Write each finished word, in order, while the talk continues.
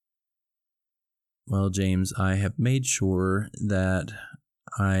Well, James, I have made sure that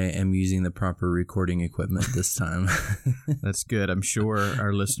I am using the proper recording equipment this time. That's good. I'm sure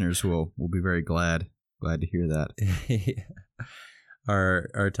our listeners will be very glad to hear that. Yeah.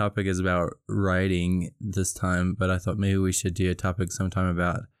 Our topic is about writing this time, but I thought maybe we should do a topic sometime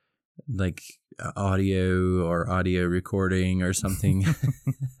about like audio or audio recording or something.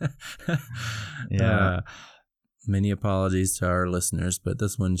 Yeah. Many apologies to our listeners, but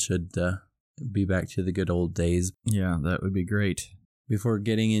this one should be back to the good old days. Yeah, that would be great. Before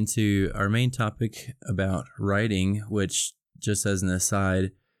getting into our main topic about writing, which, just as an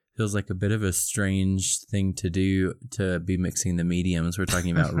aside, feels like a bit of a strange thing to do, to be mixing the mediums. We're talking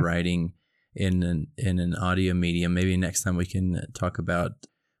about writing in an audio medium. Maybe next time we can talk about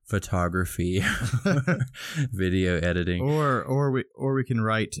photography, video editing, or we can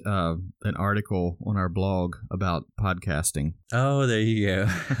write an article on our blog about podcasting. Oh, there you go.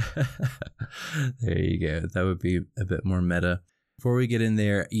 There you go. That would be a bit more meta. Before we get in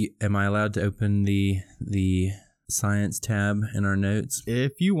there, am I allowed to open the science tab in our notes?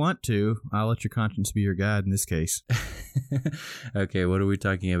 If you want to, I'll let your conscience be your guide in this case. Okay, what are we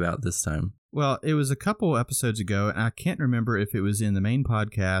talking about this time? Well, it was a couple episodes ago, and I can't remember if it was in the main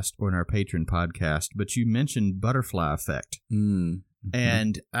podcast or in our Patreon podcast, but you mentioned butterfly effect. Mm-hmm.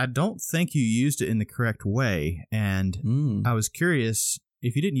 And I don't think you used it in the correct way. And I was curious,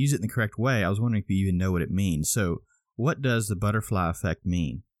 if you didn't use it in the correct way, I was wondering if you even know what it means. So what does the butterfly effect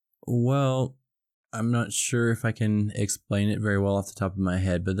mean? Well, I'm not sure if I can explain it very well off the top of my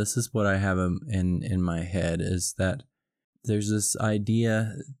head, but this is what I have in my head, is that there's this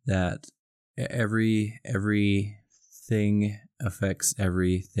idea that everything affects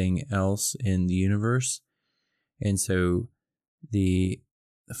everything else in the universe. And so the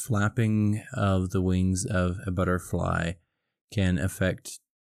flapping of the wings of a butterfly can affect,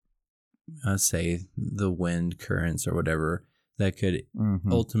 say, the wind currents or whatever, that could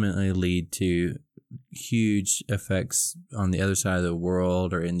ultimately lead to huge effects on the other side of the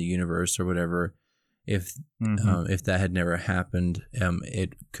world or in the universe or whatever. If that had never happened,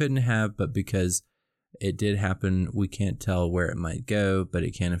 it couldn't have, but because it did happen, we can't tell where it might go, but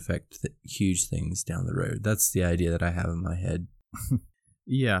it can affect huge things down the road. That's the idea that I have in my head.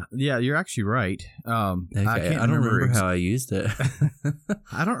 Yeah, you're actually right. Okay, I don't remember how I used it.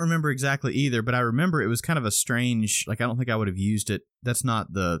 I don't remember exactly either, but I remember it was kind of a strange, I don't think I would have used it. That's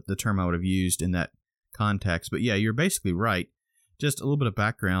not the term I would have used in that context. But yeah, you're basically right. Just a little bit of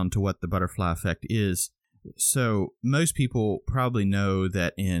background to what the butterfly effect is. So most people probably know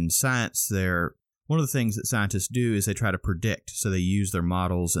that in science, one of the things that scientists do is they try to predict. So they use their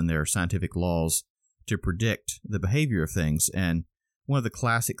models and their scientific laws to predict the behavior of things. And one of the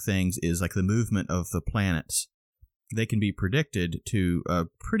classic things is like the movement of the planets. They can be predicted to a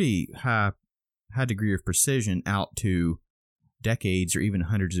pretty high degree of precision out to decades or even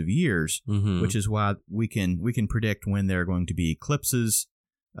hundreds of years, which is why we can predict when there are going to be eclipses,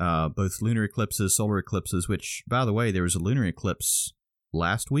 both lunar eclipses, solar eclipses, which, by the way, there was a lunar eclipse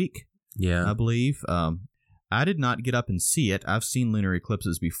last week, I believe. I did not get up and see it. I've seen lunar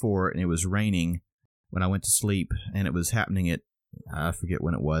eclipses before, and it was raining when I went to sleep, and it was happening at, I forget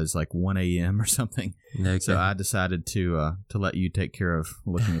when it was, like 1 a.m. or something. Okay. So I decided to let you take care of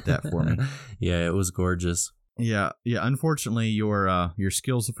looking at that for me. Yeah, it was gorgeous. Yeah. Unfortunately, your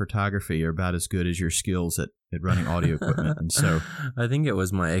skills of photography are about as good as your skills at running audio equipment, and so I think it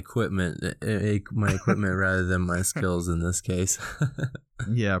was my equipment rather than my skills in this case.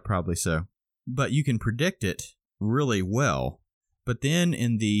 Yeah, probably so. But you can predict it really well. But then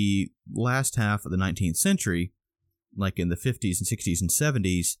in the last half of the 19th century, like in the 50s and 60s and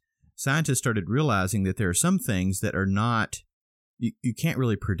 70s, scientists started realizing that there are some things that are not, you can't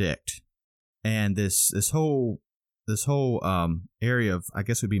really predict. And this whole area of, I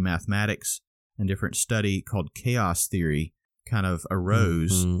guess, would be mathematics and different study called chaos theory kind of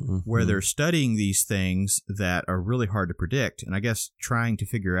arose, where they're studying these things that are really hard to predict, and I guess trying to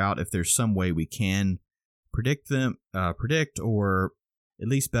figure out if there's some way we can predict or at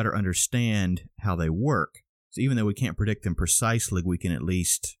least better understand how they work. So even though we can't predict them precisely, we can at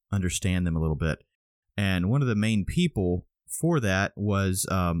least understand them a little bit. And one of the main people for that was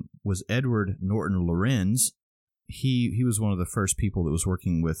Edward Norton Lorenz. He was one of the first people that was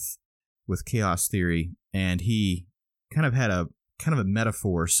working with chaos theory, and he kind of had a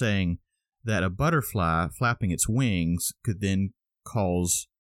metaphor saying that a butterfly flapping its wings could then cause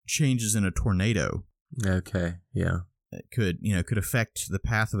changes in a tornado. Okay, yeah. It could affect the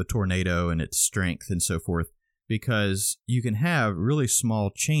path of a tornado and its strength and so forth, because you can have really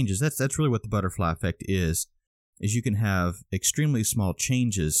small changes. That's really what the butterfly effect is you can have extremely small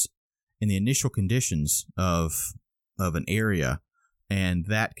changes in the initial conditions of an area, and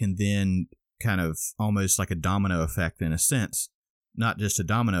that can then kind of almost like a domino effect in a sense. Not just a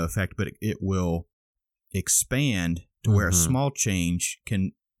domino effect, but it will expand to where a small change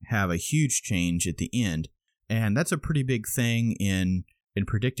can have a huge change at the end. And that's a pretty big thing in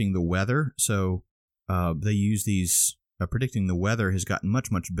predicting the weather. So they use these, predicting the weather has gotten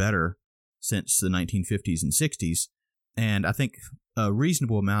much, much better since the 1950s and 60s. And I think a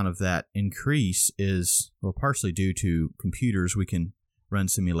reasonable amount of that increase is, well, partially due to computers. We can run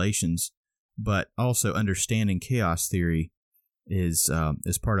simulations, but also understanding chaos theory is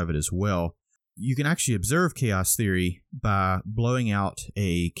part of it as well. You can actually observe chaos theory by blowing out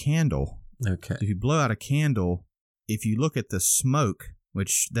a candle. Okay. If you blow out a candle, if you look at the smoke,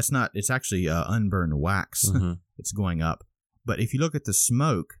 which it's actually unburned wax that's going up. But if you look at the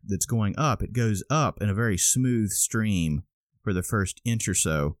smoke that's going up, it goes up in a very smooth stream for the first inch or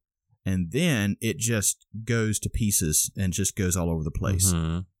so, and then it just goes to pieces and just goes all over the place.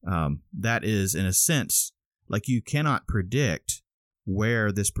 That is, in a sense, like you cannot predict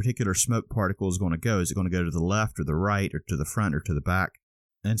where this particular smoke particle is going to go. Is it going to go to the left or the right or to the front or to the back?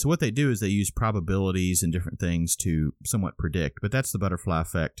 And so what they do is they use probabilities and different things to somewhat predict. But that's the butterfly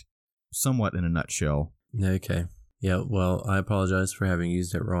effect, somewhat in a nutshell. Okay. Yeah, well, I apologize for having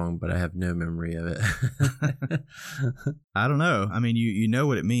used it wrong, but I have no memory of it. I don't know. I mean, you know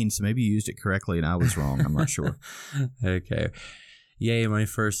what it means, so maybe you used it correctly and I was wrong. I'm not sure. Okay. Yay, my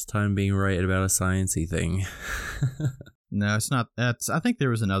first time being right about a sciencey thing. No, it's not. I think there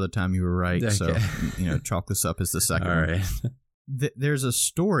was another time you were right, Okay. so, chalk this up as the second All one. right. There's a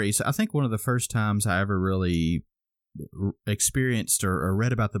story. So I think one of the first times I ever really experienced or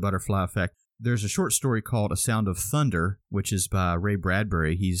read about the butterfly effect, there's a short story called A Sound of Thunder, which is by Ray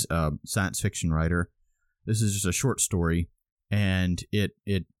Bradbury. He's a science fiction writer. This is just a short story, and it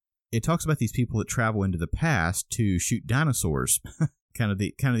talks about these people that travel into the past to shoot dinosaurs, kind of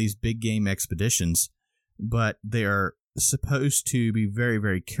these big game expeditions, but they are supposed to be very,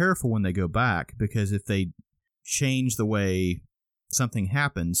 very careful when they go back, because if they change the way something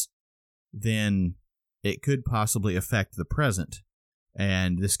happens, then it could possibly affect the present.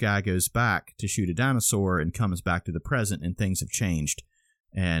 And this guy goes back to shoot a dinosaur and comes back to the present, and things have changed.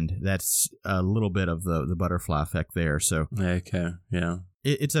 And that's a little bit of the butterfly effect there. So Okay, yeah.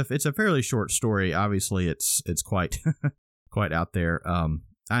 it's a fairly short story. Obviously, it's quite quite out there.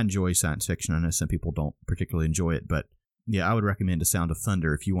 I enjoy science fiction. I know some people don't particularly enjoy it, but yeah, I would recommend A Sound of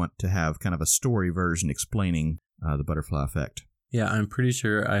Thunder if you want to have kind of a story version explaining the butterfly effect. Yeah, I'm pretty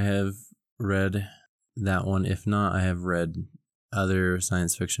sure I have read that one. If not, I have read other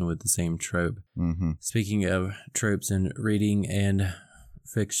science fiction with the same trope. Mm-hmm. Speaking of tropes in reading and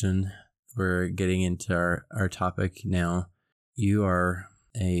fiction, we're getting into our topic now. You are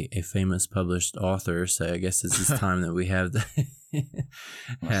a famous published author, so I guess it's this time that we have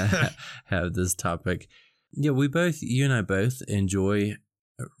have this topic. Yeah, you and I both enjoy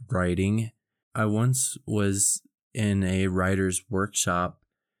writing. I once was in a writer's workshop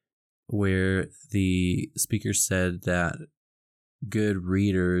where the speaker said that good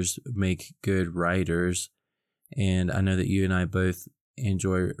readers make good writers, and I know that you and I both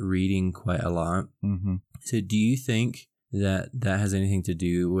enjoy reading quite a lot. Mm-hmm. So do you think that has anything to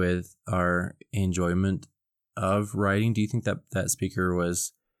do with our enjoyment of writing? Do you think that speaker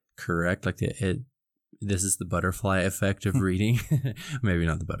was correct? Like this is the butterfly effect of reading? Maybe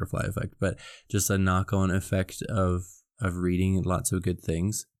not the butterfly effect, but just a knock-on effect of reading lots of good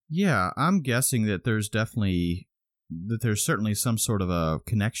things. Yeah, I'm guessing that there's certainly some sort of a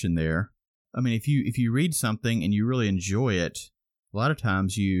connection there. I mean, if you read something and you really enjoy it, a lot of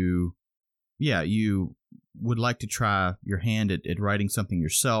times you would like to try your hand at writing something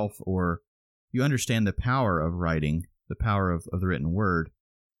yourself, or you understand the power of writing, the power of the written word,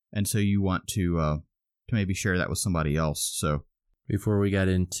 and so you want to maybe share that with somebody else. So before we got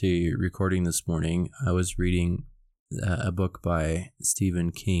into recording this morning, I was reading a book by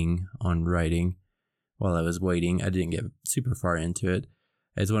Stephen King on writing. While I was waiting, I didn't get super far into it.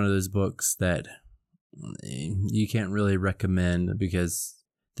 It's one of those books that you can't really recommend because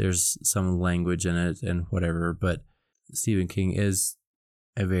there's some language in it and whatever, but Stephen King is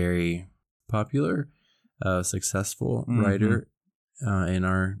a very popular, successful writer in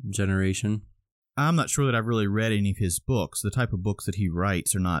our generation. I'm not sure that I've really read any of his books. The type of books that he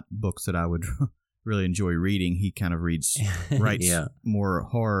writes are not books that I would really enjoy reading. He kind of writes Yeah. more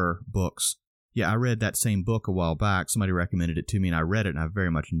horror books. Yeah, I read that same book a while back. Somebody recommended it to me, and I read it, and I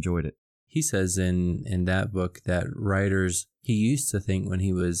very much enjoyed it. He says in that book that writers, he used to think when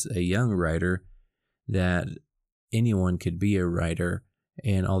he was a young writer that anyone could be a writer,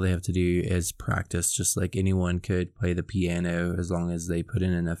 and all they have to do is practice, just like anyone could play the piano as long as they put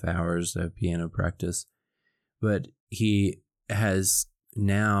in enough hours of piano practice. But he has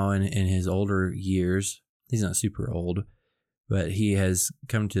now, in his older years, he's not super old, but he has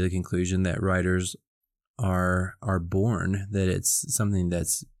come to the conclusion that writers are born, that it's something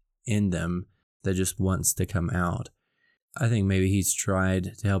that's in them that just wants to come out. I think maybe he's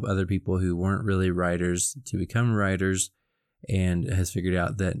tried to help other people who weren't really writers to become writers, and has figured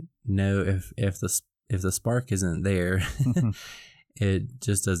out that no, if the spark isn't there, it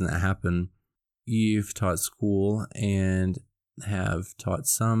just doesn't happen. You've taught school and have taught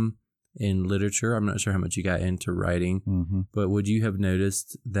some in literature. I'm not sure how much you got into writing, but would you have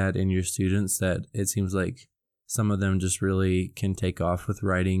noticed that in your students that it seems like some of them just really can take off with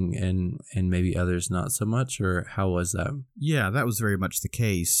writing and maybe others not so much, or how was that? Yeah, that was very much the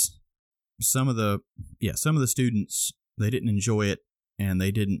case. Some of the students, they didn't enjoy it and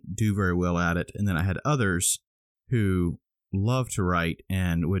they didn't do very well at it. And then I had others who loved to write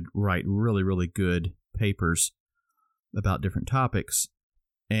and would write really, really good papers about different topics.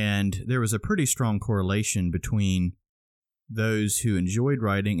 And there was a pretty strong correlation between those who enjoyed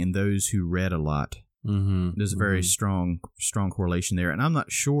writing and those who read a lot. There's a very strong correlation there. And I'm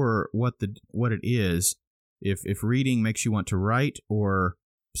not sure what it is, if reading makes you want to write, or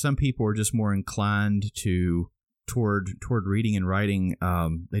some people are just more inclined toward reading and writing.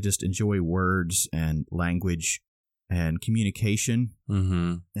 They just enjoy words and language and communication.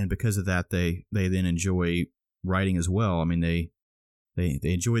 And because of that, they then enjoy writing as well. I mean, they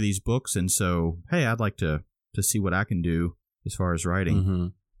enjoy these books, and so, hey, I'd like to see what I can do as far as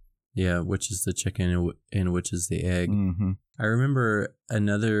writing. Yeah, which is the chicken and which is the egg. I remember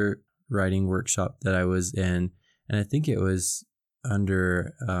another writing workshop that I was in, and I think it was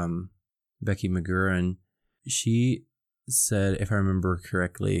under Becky McGurran. She said, if I remember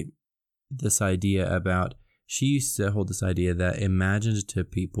correctly, she used to hold this idea that imaginative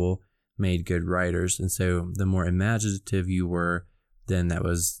people made good writers. And so the more imaginative you were, then that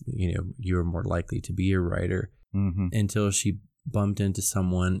was, you were more likely to be a writer. Until she bumped into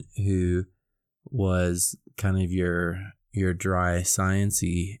someone who was kind of your dry,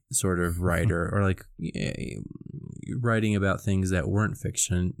 sciencey sort of writer, or like writing about things that weren't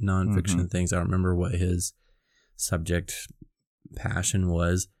fiction, nonfiction things. I don't remember what his subject passion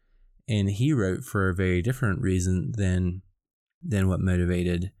was, and he wrote for a very different reason than what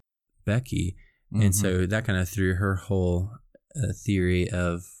motivated Becky. And so that kind of threw her whole theory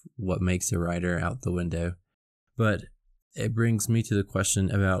of what makes a writer out the window. But it brings me to the question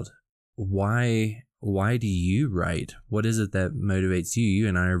about why do you write? What is it that motivates you? You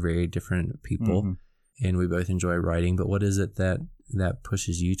and I are very different people, and we both enjoy writing, but what is it that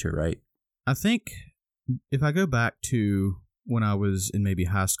pushes you to write? I think if I go back to when I was in maybe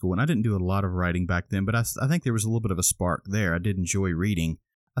high school, and I didn't do a lot of writing back then, but I think there was a little bit of a spark there. I did enjoy reading.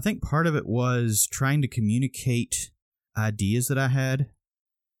 I think part of it was trying to communicate ideas that I had,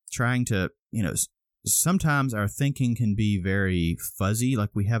 trying to, sometimes our thinking can be very fuzzy,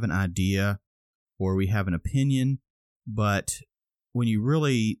 like we have an idea or we have an opinion, but when you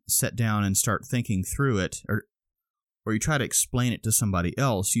really sit down and start thinking through it, or you try to explain it to somebody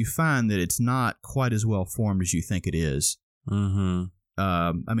else, you find that it's not quite as well formed as you think it is.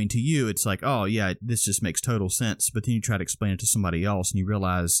 I mean, to you, it's like, oh, yeah, this just makes total sense, but then you try to explain it to somebody else and you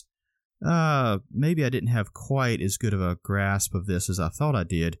realize, maybe I didn't have quite as good of a grasp of this as I thought I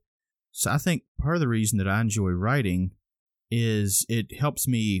did. So I think part of the reason that I enjoy writing is it helps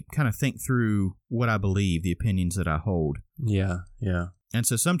me kind of think through what I believe, the opinions that I hold. Yeah. And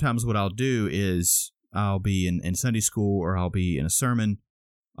so sometimes what I'll do is I'll be in Sunday school, or I'll be in a sermon.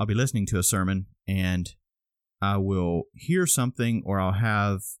 I'll be listening to a sermon, and I will hear something, or I'll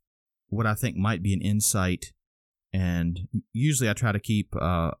have what I think might be an insight. And usually I try to keep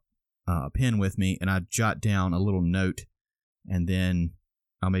a pen with me, and I jot down a little note, and then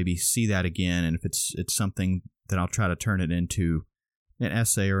I'll maybe see that again, and if it's something, then I'll try to turn it into an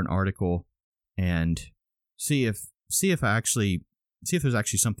essay or an article, and see if there's actually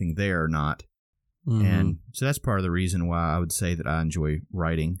something there or not. And so that's part of the reason why I would say that I enjoy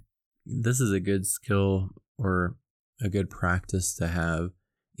writing. This is a good skill or a good practice to have,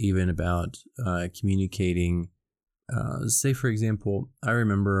 even about communicating. Say, for example, I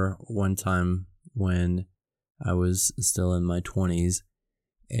remember one time when I was still in my 20s,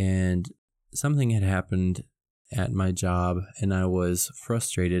 and something had happened at my job, and I was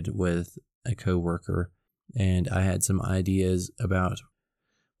frustrated with a coworker, and I had some ideas about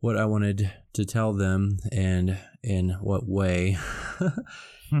what I wanted to tell them and in what way.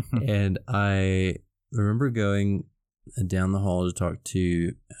 And I remember going down the hall to talk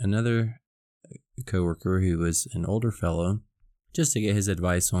to another coworker who was an older fellow, just to get his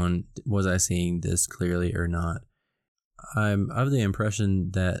advice on, was I seeing this clearly or not. I'm of the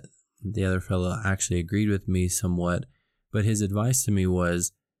impression that the other fellow actually agreed with me somewhat, but his advice to me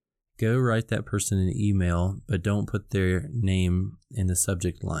was, go write that person an email, but don't put their name in the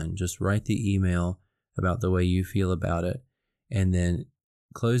subject line. Just write the email about the way you feel about it, and then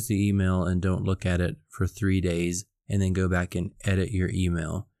close the email and don't look at it for 3 days, and then go back and edit your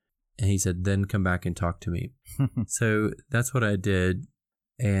email. And he said, then come back and talk to me. So that's what I did.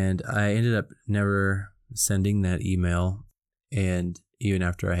 And I ended up never sending that email. And even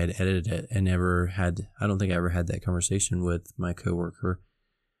after I had edited it, I don't think I ever had that conversation with my coworker.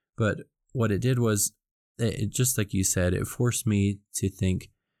 But what it did was, just like you said, it forced me to think,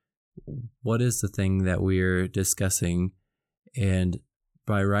 what is the thing that we're discussing? And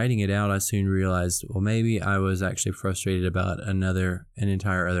by writing it out, I soon realized, well, maybe I was actually frustrated about an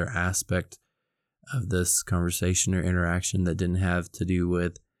entire other aspect of this conversation or interaction that didn't have to do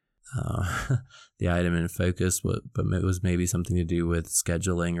with the item in focus, but it was maybe something to do with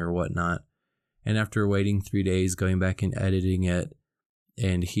scheduling or whatnot. And after waiting 3 days, going back and editing it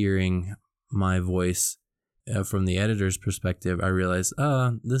and hearing my voice from the editor's perspective, I realized,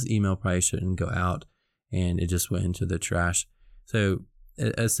 this email probably shouldn't go out, and it just went into the trash. So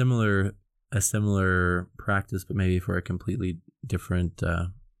a similar practice, but maybe for a completely different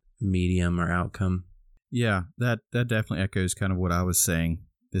medium or outcome. Yeah, that definitely echoes kind of what I was saying,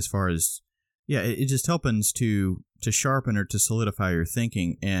 as far as, it just helps to sharpen or to solidify your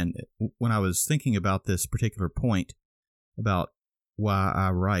thinking. And when I was thinking about this particular point about why I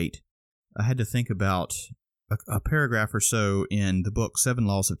write, I had to think about a paragraph or so in the book 7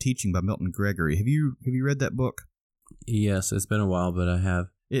 Laws of Teaching by Milton Gregory. Have you read that book? Yes, it's been a while, but I have.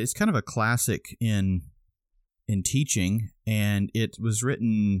 It's kind of a classic in teaching, and it was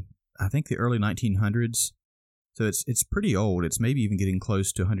written, I think, the early 1900s. So it's pretty old. It's maybe even getting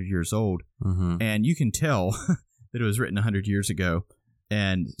close to 100 years old. Mm-hmm. And you can tell that it was written 100 years ago.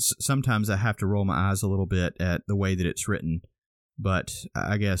 And sometimes I have to roll my eyes a little bit at the way that it's written. But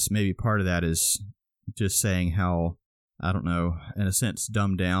I guess maybe part of that is just saying how, I don't know, in a sense,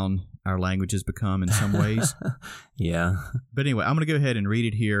 dumbed down our language has become in some ways. Yeah. But anyway, I'm going to go ahead and read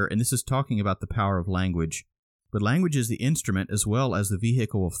it here. And this is talking about the power of language. But language is the instrument as well as the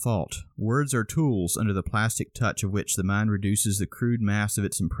vehicle of thought. Words are tools under the plastic touch of which the mind reduces the crude mass of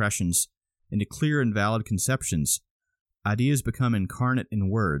its impressions into clear and valid conceptions. Ideas become incarnate in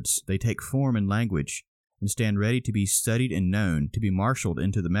words. They take form in language and stand ready to be studied and known, to be marshaled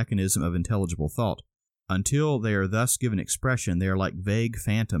into the mechanism of intelligible thought. Until they are thus given expression, they are like vague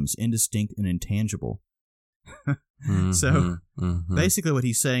phantoms, indistinct and intangible. So basically what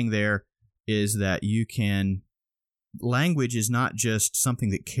he's saying there is that language is not just something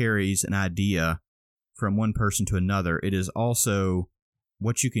that carries an idea from one person to another. It is also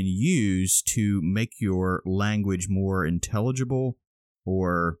what you can use to make your language more intelligible.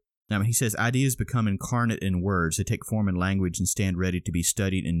 He says, ideas become incarnate in words. They take form in language and stand ready to be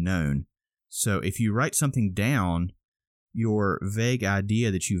studied and known. So if you write something down, your vague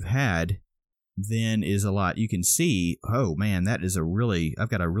idea that you've had then is a lot. You can see, oh man, I've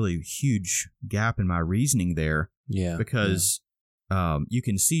got a really huge gap in my reasoning there. Yeah. Because you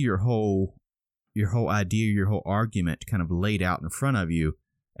can see your whole idea, your whole argument kind of laid out in front of you,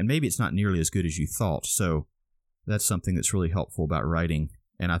 and maybe it's not nearly as good as you thought. So that's something that's really helpful about writing.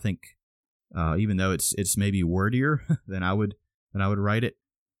 And I think even though it's maybe wordier than I would write it,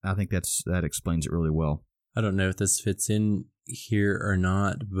 I think that explains it really well. I don't know if this fits in here or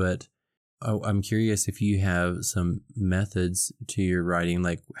not, but I'm curious if you have some methods to your writing,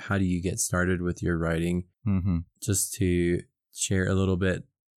 like how do you get started with your writing? Mm-hmm. Just to share a little bit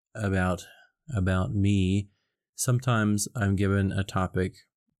about me. Sometimes I'm given a topic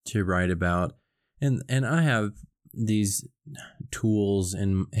to write about, and I have these tools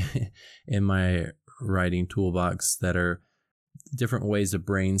in my writing toolbox that are different ways of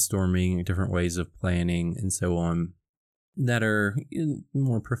brainstorming, different ways of planning, and so on, that are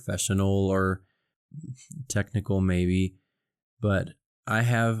more professional or technical maybe. But I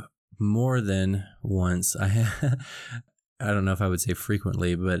have more than once, I don't know if I would say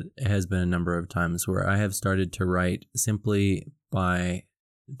frequently, but it has been a number of times where I have started to write simply by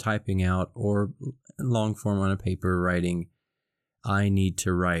typing out, or long form on a paper, writing, I need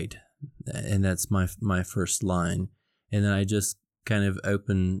to write. And that's my first line. And then I just kind of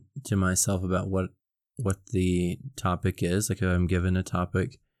open to myself about what the topic is. Like if I'm given a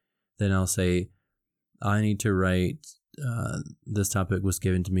topic, then I'll say, I need to write this topic was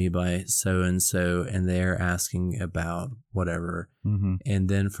given to me by so and so, and they're asking about whatever. Mm-hmm. And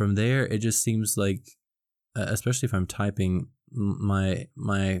then from there, it just seems like, especially if I'm typing,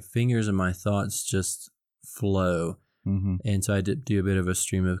 my fingers and my thoughts just flow. Mm-hmm. And so I do a bit of a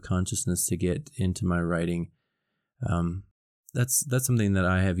stream of consciousness to get into my writing. That's something that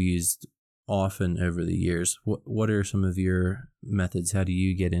I have used often over the years. What are some of your methods? How do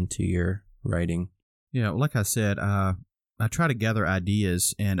you get into your writing? Yeah, like I said, I try to gather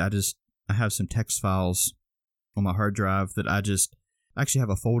ideas, and I have some text files on my hard drive that I actually have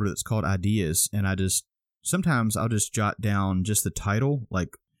a folder that's called ideas, and sometimes I'll just jot down just the title, like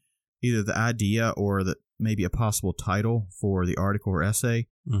either the idea or maybe a possible title for the article or essay.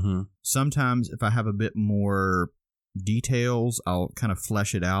 Mm-hmm. Sometimes if I have a bit more details, I'll kind of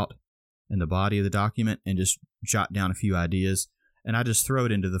flesh it out in the body of the document and just jot down a few ideas, and I just throw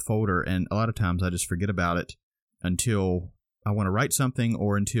it into the folder, and a lot of times I just forget about it until I want to write something,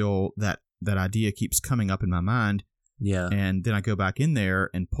 or until that idea keeps coming up in my mind. Yeah. And then I go back in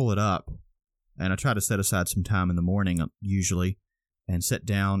there and pull it up, and I try to set aside some time in the morning usually and sit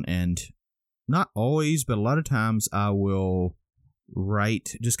down, and not always, but a lot of times I will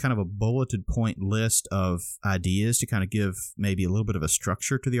write just kind of a bulleted point list of ideas to kind of give maybe a little bit of a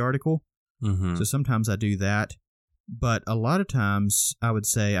structure to the article. Mm-hmm. So sometimes I do that, but a lot of times I would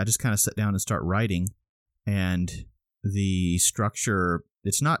say I just kind of sit down and start writing, and the structure,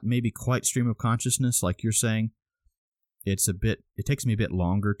 it's not maybe quite stream of consciousness like you're saying. It takes me a bit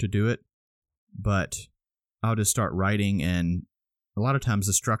longer to do it, but I'll just start writing, and a lot of times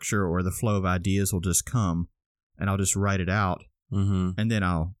the structure or the flow of ideas will just come, and I'll just write it out. Mm-hmm. And then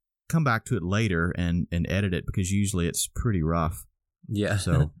I'll come back to it later and edit it, because usually it's pretty rough. Yeah.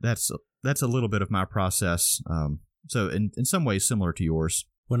 So that's a little bit of my process. So in some ways similar to yours.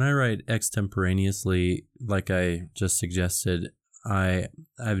 When I write extemporaneously, like I just suggested, I've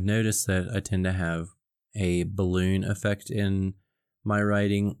noticed that I tend to have a balloon effect in my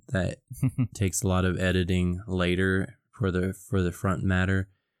writing that takes a lot of editing later for the front matter.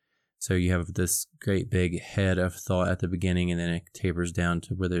 So you have this great big head of thought at the beginning, and then it tapers down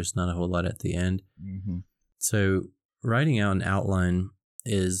to where there's not a whole lot at the end. Mm-hmm. So writing out an outline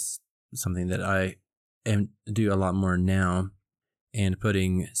is something that I do a lot more now, and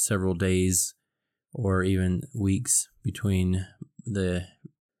putting several days or even weeks between the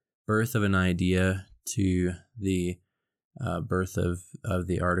birth of an idea to the birth of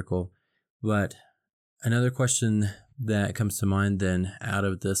the article. But another question that comes to mind then out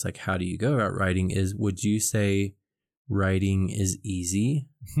of this, like, how do you go about writing, is, would you say writing is easy?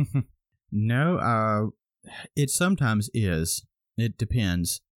 No, it sometimes is. It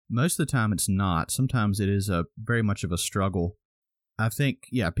depends. Most of the time it's not. Sometimes it is very much of a struggle. I think,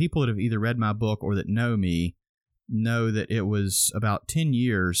 people that have either read my book or that know me know that it was about 10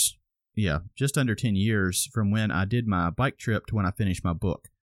 years, just under 10 years from when I did my bike trip to when I finished my book.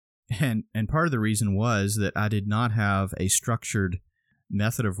 And part of the reason was that I did not have a structured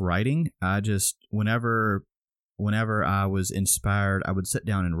method of writing. I just, whenever I was inspired, I would sit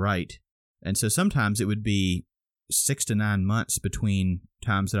down and write. And so sometimes it would be 6 to 9 months between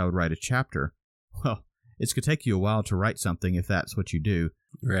times that I would write a chapter. Well, it's going to take you a while to write something if that's what you do.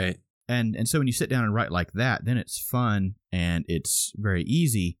 Right. And so when you sit down and write like that, then it's fun and it's very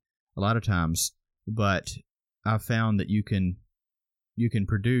easy a lot of times. But I've found that you can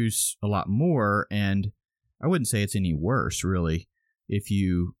produce a lot more, and I wouldn't say it's any worse, really, if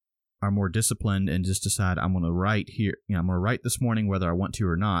you are more disciplined and just decide, I'm going to write here, I'm going to write this morning whether I want to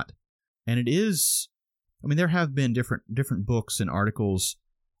or not. And it is, there have been different books and articles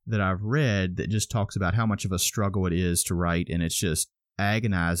that I've read that just talks about how much of a struggle it is to write, and it's just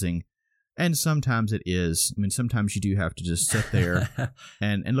agonizing. And sometimes it is. Sometimes you do have to just sit there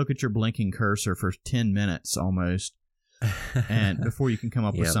and look at your blinking cursor for 10 minutes almost, and before you can come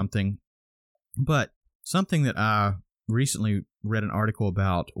up with something. But something that I recently read an article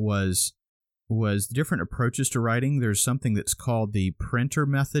about was different approaches to writing. There's something that's called the printer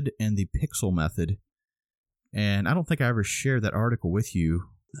method and the pixel method. And I don't think I ever shared that article with you.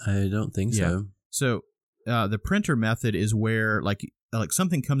 I don't think so. So the printer method is where like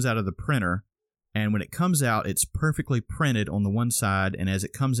something comes out of the printer, and when it comes out, it's perfectly printed on the one side, and as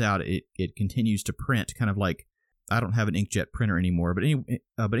it comes out, it continues to print, kind of like, I don't have an inkjet printer anymore, but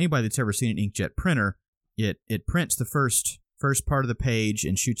anybody that's ever seen an inkjet printer, it prints the first part of the page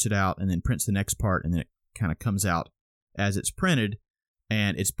and shoots it out, and then prints the next part, and then it kind of comes out as it's printed,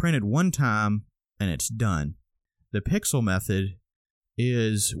 and it's printed one time, and it's done. The pixel method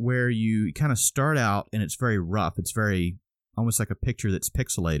is where you kind of start out, and it's very rough. It's very almost like a picture that's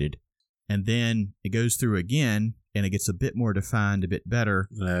pixelated, and then it goes through again, and it gets a bit more defined, a bit better,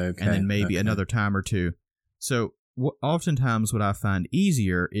 Okay. and then maybe another time or two. So oftentimes what I find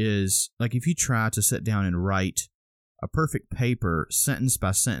easier is, like, if you try to sit down and write a perfect paper, sentence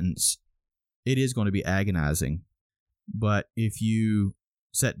by sentence, it is going to be agonizing. But if you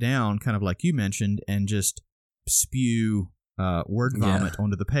sit down, kind of like you mentioned, and just spew word vomit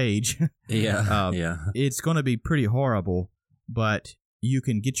onto the page, it's going to be pretty horrible, but you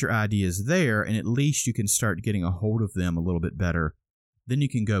can get your ideas there, and at least you can start getting a hold of them a little bit better. Then you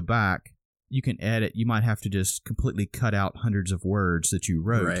can go back, you can edit. You might have to just completely cut out hundreds of words that you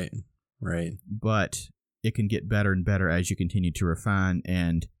wrote. Right. But it can get better and better as you continue to refine.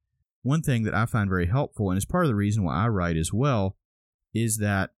 And one thing that I find very helpful, and it's part of the reason why I write as well, is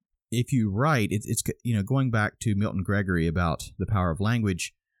that if you write, it's going back to Milton Gregory about the power of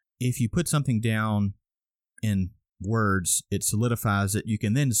language. If you put something down in words, it solidifies it. You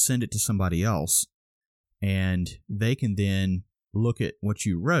can then send it to somebody else, and they can then look at what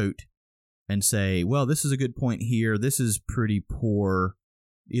you wrote and say, well, this is a good point here. This is pretty poor.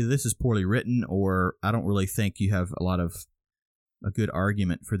 Either this is poorly written, or I don't really think you have a good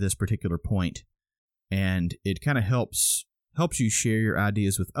argument for this particular point. And it kind of helps you share your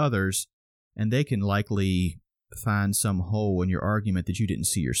ideas with others, and they can likely find some hole in your argument that you didn't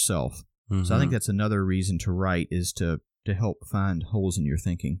see yourself. Mm-hmm. So I think that's another reason to write, is to help find holes in your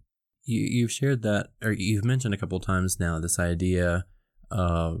thinking. You've shared that, or you've mentioned a couple of times now, this idea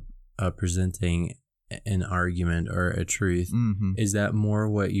of presenting an argument or a truth. Mm-hmm. Is that more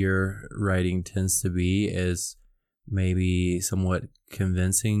what your writing tends to be, is maybe somewhat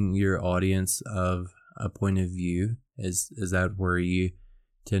convincing your audience of a point of view? Is that where you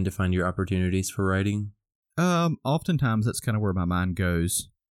tend to find your opportunities for writing? Oftentimes that's kind of where my mind goes,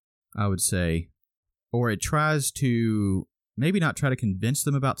 I would say. Or it tries to maybe not try to convince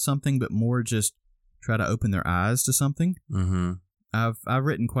them about something, but more just try to open their eyes to something. Mm-hmm. I've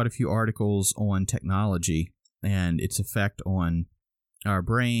written quite a few articles on technology and its effect on our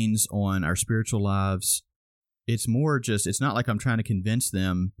brains, on our spiritual lives. It's more just, it's not like I'm trying to convince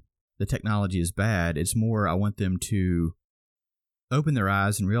them the technology is bad. It's more I want them to open their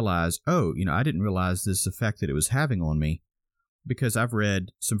eyes and realize, I didn't realize this effect that it was having on me, because I've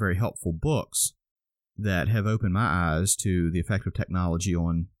read some very helpful books that have opened my eyes to the effect of technology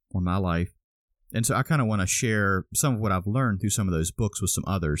on my life. And so I kind of want to share some of what I've learned through some of those books with some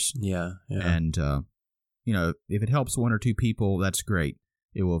others. Yeah. And, if it helps one or two people, that's great.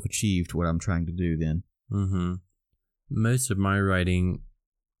 It will have achieved what I'm trying to do then. Mm-hmm. Most of my writing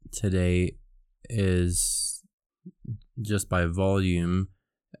today is just by volume,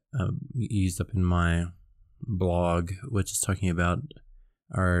 used up in my blog, which is talking about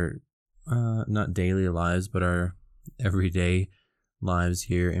our, not daily lives, but our everyday lives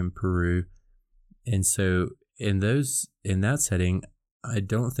here in Peru. And so in that setting, I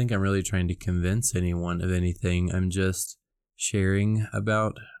don't think I'm really trying to convince anyone of anything. I'm just sharing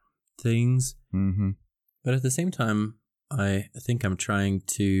about things. Mm-hmm. But at the same time, I think I'm trying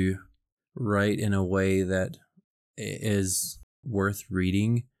to write in a way that is worth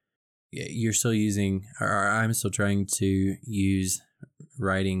reading. You're still using, or I'm still trying to use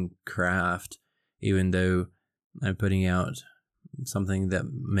writing craft, even though I'm putting out something that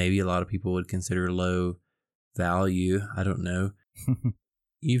maybe a lot of people would consider low value. I don't know.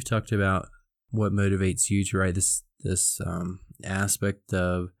 You've talked about what motivates you to write, this aspect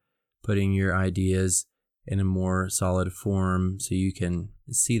of putting your ideas in a more solid form so you can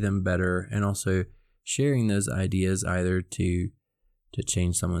see them better, and also sharing those ideas either to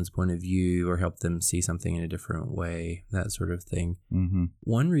change someone's point of view or help them see something in a different way, that sort of thing. Mm-hmm.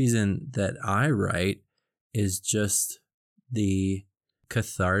 One reason that I write is just the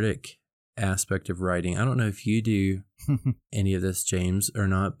cathartic aspect of writing. I don't know if you do any of this, James, or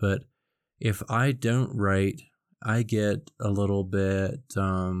not, but if I don't write, I get a little bit,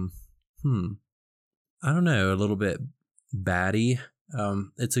 I don't know, a little bit batty.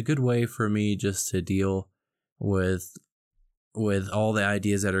 It's a good way for me just to deal with all the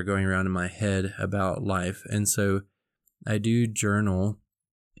ideas that are going around in my head about life. And so I do journal,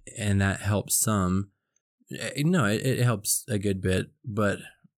 and that helps some. No, it helps a good bit. But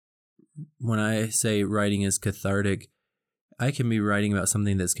when I say writing is cathartic, I can be writing about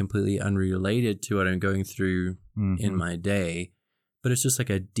something that's completely unrelated to what I'm going through in my day, but it's just like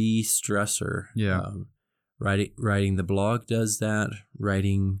a de-stressor. Yeah. Writing the blog does that.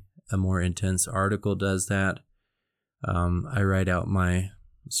 Writing a more intense article does that. I write out my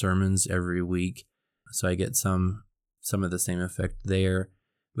sermons every week, so I get some of the same effect there.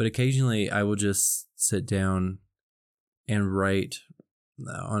 But occasionally I will just sit down and write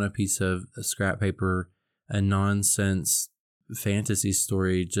on a piece of scrap paper a nonsense fantasy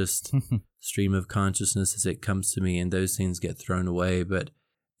story, just stream of consciousness as it comes to me, and those things get thrown away. But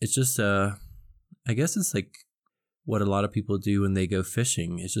it's just I guess it's like what a lot of people do when they go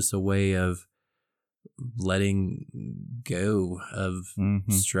fishing. It's just a way of letting go of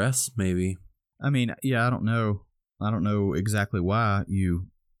stress, maybe. I mean, yeah, I don't know exactly why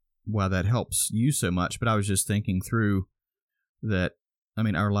that helps you so much, but I was just thinking through that. I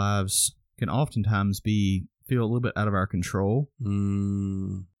mean, our lives can oftentimes feel a little bit out of our control,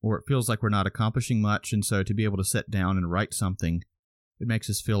 or it feels like we're not accomplishing much, and so to be able to sit down and write something, it makes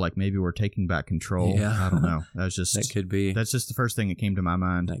us feel like maybe we're taking back control. Yeah. I don't know. That could be. That's just the first thing that came to my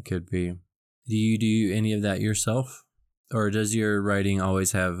mind. That could be. Do you do any of that yourself? Or does your writing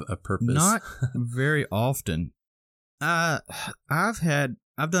always have a purpose? Not very often. I've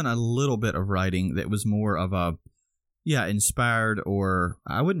done a little bit of writing that was more of a, inspired, or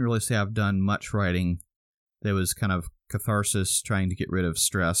I wouldn't really say I've done much writing that was kind of catharsis, trying to get rid of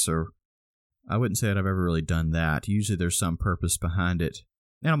stress, or I wouldn't say that I've ever really done that. Usually there's some purpose behind it.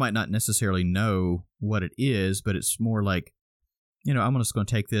 And I might not necessarily know what it is, but it's more like, I'm just going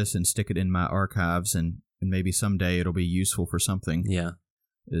to take this and stick it in my archives, and maybe someday it'll be useful for something. Yeah.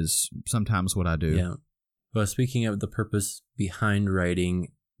 Is sometimes what I do. Yeah. Well, speaking of the purpose behind writing,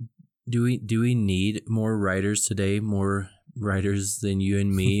 do we need more writers today? More writers than you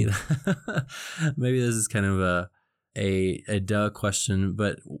and me? Maybe this is kind of a duh question,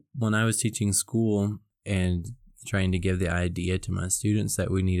 but when I was teaching school and trying to give the idea to my students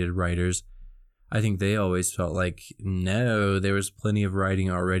that we needed writers, I think they always felt like, no, there was plenty of writing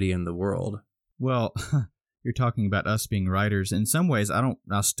already in the world. Well, you're talking about us being writers. In some ways, I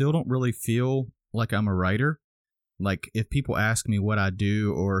still don't really feel like I'm a writer. Like, if people ask me what I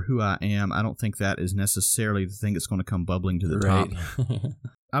do or who I am, I don't think that is necessarily the thing that's going to come bubbling to the top.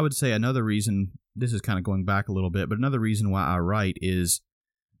 I would say another reason, this is kind of going back a little bit, but another reason why I write is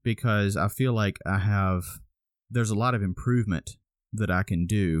because I feel like there's a lot of improvement that I can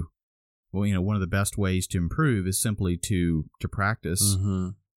do. Well, one of the best ways to improve is simply to practice. Mm-hmm.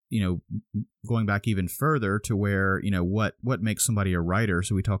 Going back even further to where, what makes somebody a writer.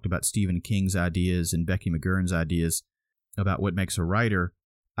 So we talked about Stephen King's ideas and Becky McGurn's ideas about what makes a writer.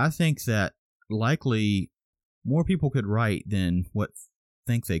 I think that likely more people could write than what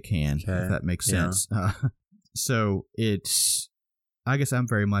think they can, if that makes sense. So I guess I'm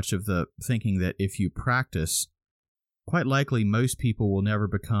very much of the thinking that if you practice, quite likely most people will never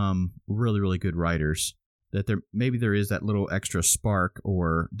become really, really good writers. That there is that little extra spark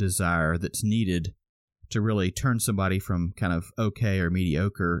or desire that's needed to really turn somebody from kind of okay or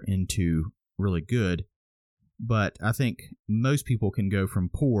mediocre into really good. But I think most people can go from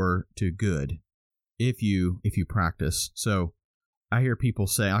poor to good if you practice. So I hear people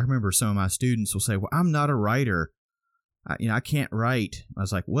say, I remember some of my students will say, well, I'm not a writer. I can't write. I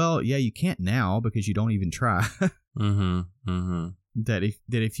was like, well, yeah, you can't now because you don't even try. That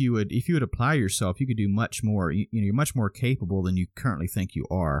if you would apply yourself, you could do much more. You're much more capable than you currently think you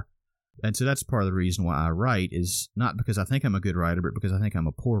are. And so that's part of the reason why I write, is not because I think I'm a good writer, but because I think I'm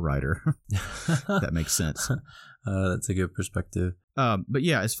a poor writer. That makes sense. That's a good perspective. But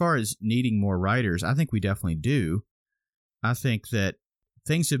yeah, as far as needing more writers, I think we definitely do. I think that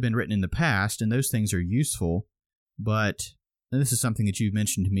things have been written in the past, and those things are useful. But, and this is something that you've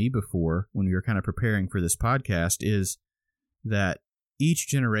mentioned to me before when we were kind of preparing for this podcast, is that each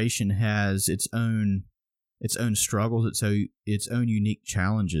generation has its own struggles, its own unique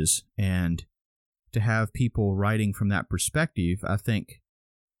challenges, and to have people writing from that perspective, I think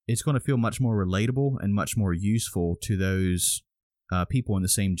it's going to feel much more relatable and much more useful to those people in the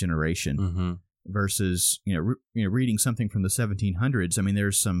same generation versus reading something from the 1700s. I mean,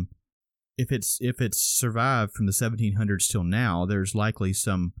 there's some, if it's survived from the 1700s till now, there's likely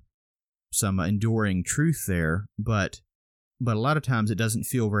some enduring truth there, but a lot of times it doesn't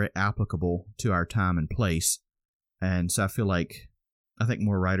feel very applicable to our time and place. And so I think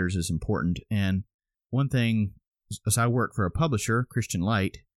more writers is important. And one thing, as I work for a publisher, Christian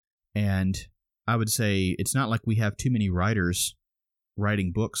Light, and I would say it's not like we have too many writers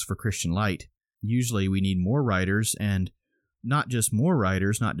writing books for Christian Light. Usually we need more writers, and not just more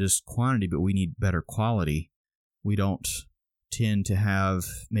writers, not just quantity, but we need better quality. We don't tend to have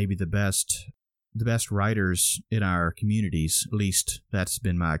maybe the best writers in our communities. At least that's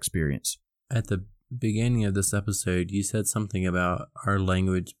been my experience. At the beginning of this episode, you said something about our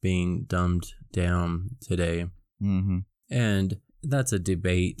language being dumbed down today. Mm-hmm. And that's a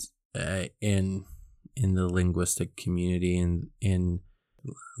debate in the linguistic community and in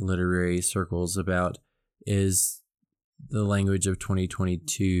literary circles about, is the language of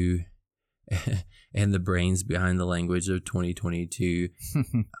 2022 and the brains behind the language of 2022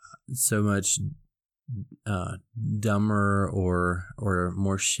 so much dumber or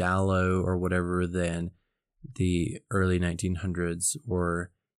more shallow or whatever than the early 1900s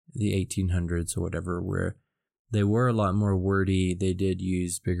or the 1800s or whatever, where they were a lot more wordy. They did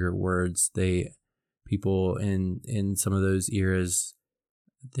use bigger words. People in some of those eras,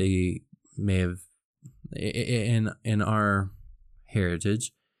 they may have in our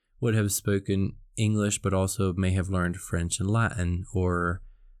heritage would have spoken English, but also may have learned French and Latin, or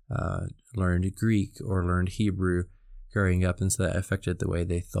learned Greek or learned Hebrew growing up, and so that affected the way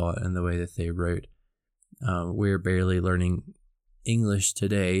they thought and the way that they wrote. We're barely learning English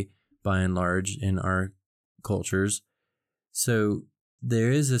today, by and large, in our cultures. So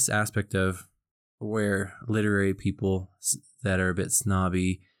there is this aspect of where literary people that are a bit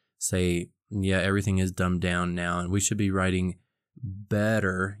snobby say, yeah, everything is dumbed down now, and we should be writing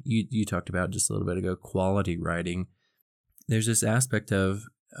better. You talked about just a little bit ago, quality writing. There's this aspect of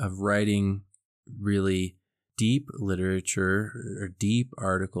writing really deep literature or deep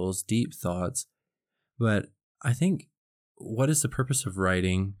articles, deep thoughts. But I think, what is the purpose of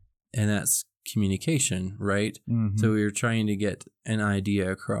writing? And that's communication, right? Mm-hmm. So we're trying to get an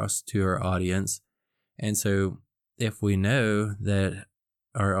idea across to our audience. And so if we know that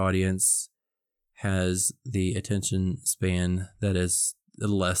our audience has the attention span that is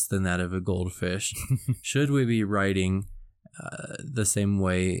less than that of a goldfish, should we be writing the same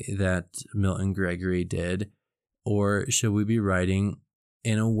way that Milton Gregory did? Or should we be writing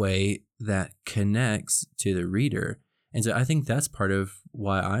in a way that connects to the reader? And so I think that's part of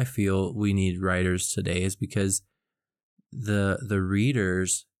why I feel we need writers today, is because the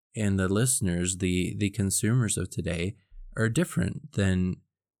readers and the listeners, the consumers of today, are different than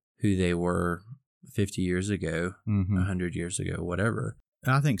who they were 50 years ago, 100 years ago, whatever.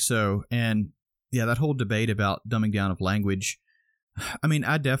 I think so. And yeah, that whole debate about dumbing down of language, I mean,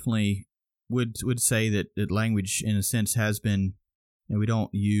 I definitely would say that language, in a sense, has been, and we don't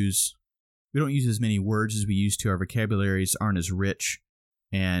use as many words as we used to. Our vocabularies aren't as rich,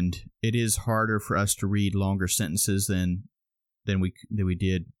 and it is harder for us to read longer sentences than we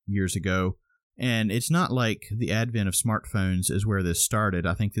did years ago. And it's not like the advent of smartphones is where this started.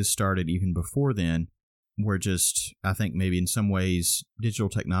 I think this started even before then. I think maybe in some ways digital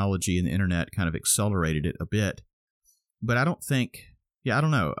technology and the internet kind of accelerated it a bit. But I don't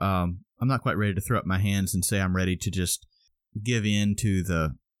know. I'm not quite ready to throw up my hands and say I'm ready to just give in to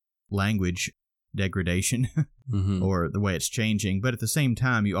the language degradation or the way it's changing. But at the same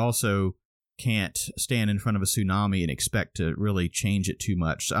time, you also can't stand in front of a tsunami and expect to really change it too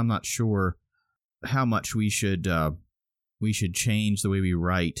much. So I'm not sure how much we should change the way we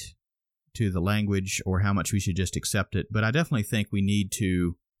write to the language, or how much we should just accept it. But I definitely think we need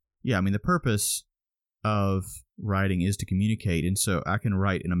to, the purpose of writing is to communicate. And so I can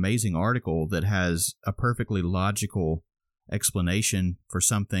write an amazing article that has a perfectly logical explanation for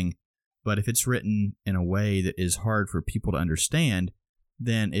something, but if it's written in a way that is hard for people to understand,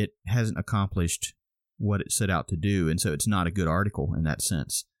 then it hasn't accomplished what it set out to do, and so it's not a good article in that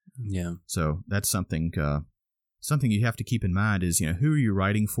sense. Yeah. So that's something you have to keep in mind is, who are you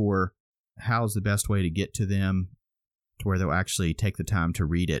writing for? How's the best way to get to them to where they'll actually take the time to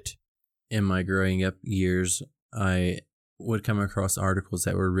read it? In my growing up years, I would come across articles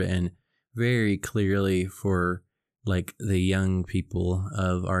that were written very clearly for like the young people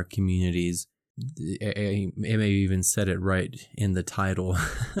of our communities. It may even said it right in the title,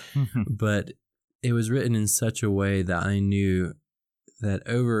 but it was written in such a way that I knew that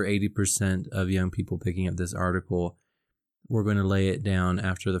over 80% of young people picking up this article were going to lay it down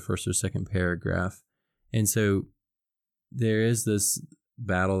after the first or second paragraph. And so there is this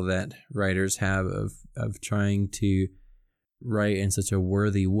battle that writers have of trying to write in such a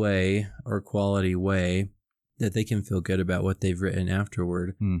worthy way or quality way that they can feel good about what they've written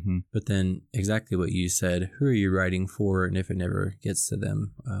afterward. Mm-hmm. But then exactly what you said, who are you writing for? And if it never gets to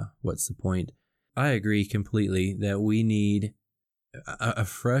them, what's the point? I agree completely that we need a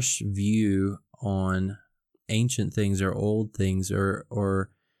fresh view on ancient things or old things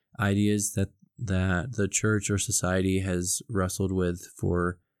or ideas that the church or society has wrestled with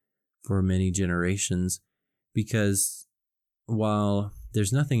for many generations. Because while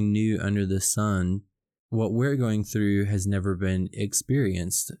there's nothing new under the sun, what we're going through has never been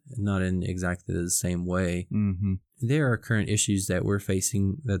experienced, not in exactly the same way. Mm-hmm. There are current issues that we're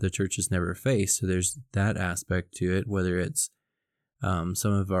facing that the church has never faced. So there's that aspect to it, whether it's some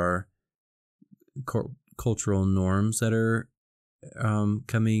of our cultural norms that are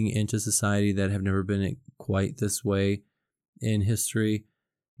coming into society that have never been quite this way. in history.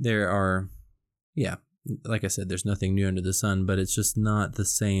 There are, yeah, like I said, there's nothing new under the sun, but it's just not the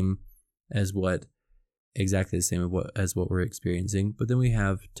same as exactly the same as what we're experiencing. But then we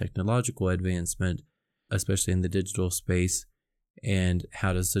have technological advancement, especially in the digital space, and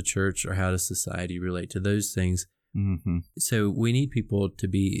how does the church or how does society relate to those things? Mm-hmm. So we need people to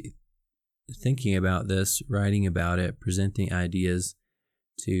be thinking about this, writing about it, presenting ideas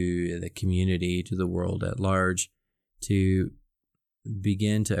to the community, to the world at large, to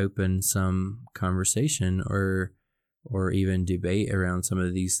begin to open some conversation or even debate around some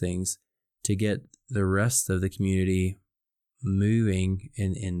of these things, to get the rest of the community moving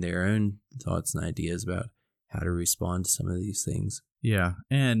in their own thoughts and ideas about how to respond to some of these things. Yeah,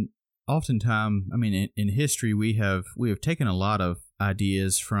 and oftentimes, I mean, in history, we have taken a lot of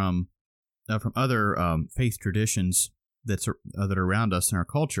ideas from other faith traditions that are around us in our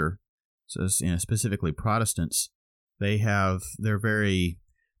culture. So, specifically Protestants,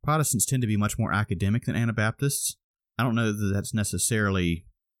 Protestants tend to be much more academic than Anabaptists. I don't know that that's necessarily.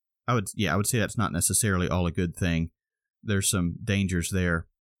 I would say that's not necessarily all a good thing. There's some dangers there.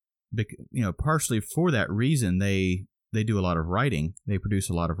 Partially for that reason, they do a lot of writing. They produce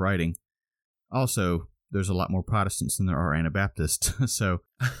a lot of writing. Also, there's a lot more Protestants than there are Anabaptists, so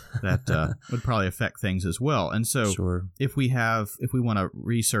that would probably affect things as well. And so, sure. If we want to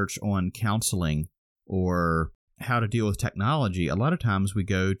research on counseling or how to deal with technology, a lot of times we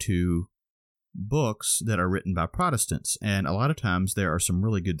go to books that are written by Protestants, and a lot of times there are some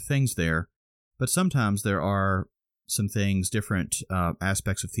really good things there, but sometimes there are some things, different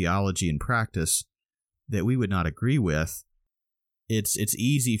aspects of theology and practice that we would not agree with. It's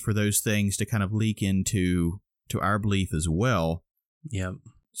easy for those things to kind of leak into our belief as well. Yep.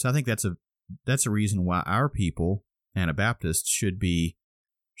 So I think that's a reason why our people, Anabaptists, should be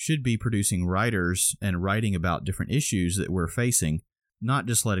producing writers and writing about different issues that we're facing, not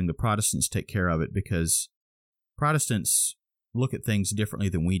just letting the Protestants take care of it, because Protestants look at things differently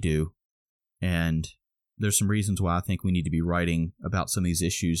than we do, and there's some reasons why I think we need to be writing about some of these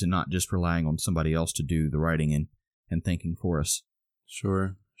issues and not just relying on somebody else to do the writing and thinking for us.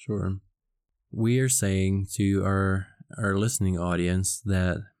 Sure. We are saying to our listening audience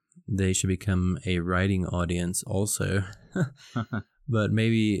that they should become a writing audience also, but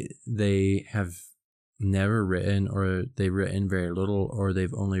maybe they have never written, or they've written very little, or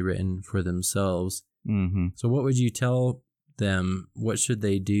they've only written for themselves. Mm-hmm. So what would you tell them? What should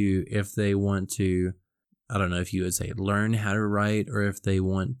they do if they want to, I don't know if you would say learn how to write, or if they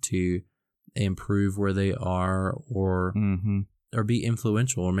want to improve where they are, or or be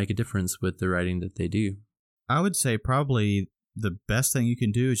influential or make a difference with the writing that they do? I would say probably the best thing you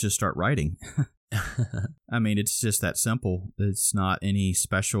can do is just start writing. I mean, it's just that simple. It's not any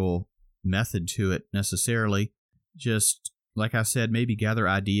special method to it necessarily. Just, like I said, maybe gather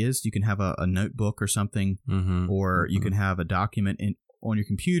ideas. You can have a notebook or something, or you can have a document on your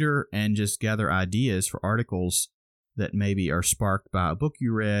computer and just gather ideas for articles that maybe are sparked by a book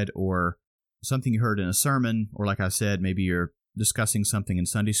you read or something you heard in a sermon, or like I said, maybe you're discussing something in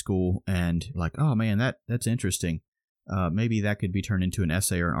Sunday school and like, oh man, that's interesting. Maybe that could be turned into an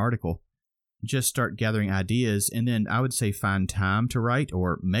essay or an article. Just start gathering ideas, and then I would say find time to write,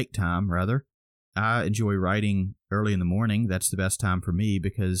 or make time, rather. I enjoy writing early in the morning. That's the best time for me,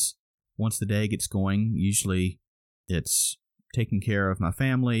 because once the day gets going, usually it's taking care of my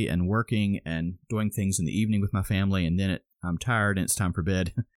family and working and doing things in the evening with my family, and then I'm tired and it's time for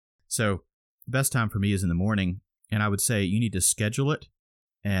bed. So the best time for me is in the morning, and I would say you need to schedule it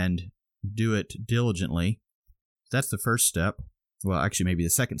and do it diligently. That's the first step. Well, actually, maybe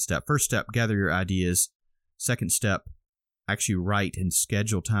the second step. First step, gather your ideas. Second step, actually write and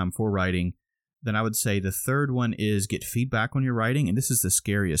schedule time for writing. Then I would say the third one is get feedback on your writing. And this is the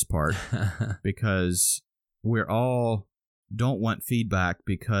scariest part because we're all don't want feedback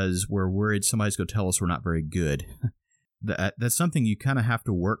because we're worried somebody's going to tell us we're not very good. That's something you kind of have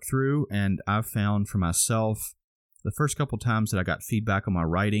to work through. And I've found for myself, the first couple times that I got feedback on my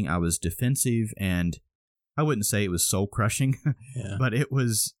writing, I was defensive, and I wouldn't say it was soul crushing, but it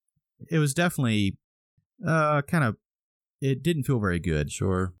was definitely it didn't feel very good.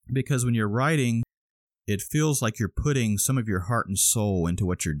 Sure. Because when you're writing, it feels like you're putting some of your heart and soul into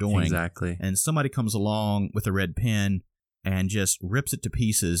what you're doing. Exactly. And somebody comes along with a red pen and just rips it to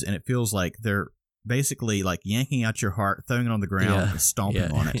pieces, and it feels like they're basically like yanking out your heart, throwing it on the ground, and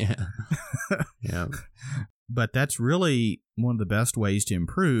stomping on it. Yeah. But that's really one of the best ways to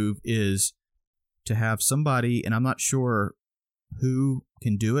improve is to have somebody, and I'm not sure who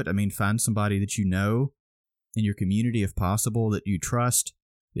can do it. I mean, find somebody that you know in your community, if possible, that you trust,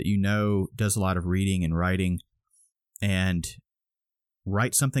 that you know does a lot of reading and writing, and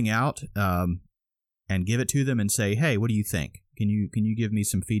write something out and give it to them and say, hey, what do you think? Can you give me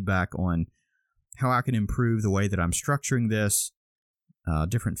some feedback on how I can improve the way that I'm structuring this?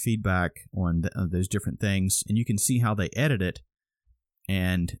 Different feedback on those different things, and you can see how they edit it,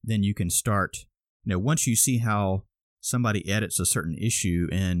 and then you can start, once you see how somebody edits a certain issue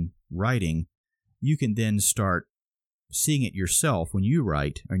in writing, you can then start seeing it yourself when you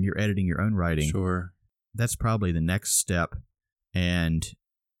write and you're editing your own writing. Sure. That's probably the next step. And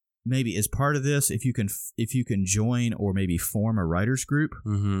maybe as part of this, if you can join or maybe form a writers group,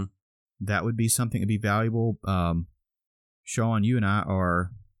 mm-hmm. that would be something that would be valuable. Sean, you and I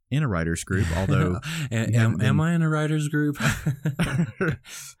are in a writers group, although... Am I in a writers group?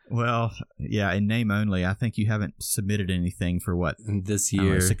 Well, yeah, in name only. I think you haven't submitted anything for what? This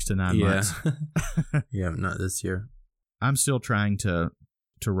year. 6 to 9 months. Yeah, not this year. I'm still trying to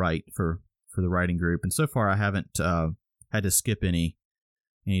write for the writing group, and so far I haven't had to skip any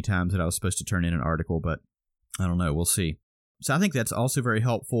times that I was supposed to turn in an article, but I don't know. We'll see. So I think that's also very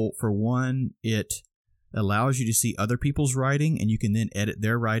helpful. For one, it allows you to see other people's writing, and you can then edit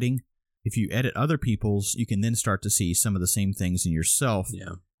their writing. If you edit other people's, you can then start to see some of the same things in yourself.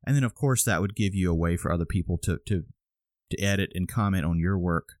 Yeah. And then, of course, that would give you a way for other people to edit and comment on your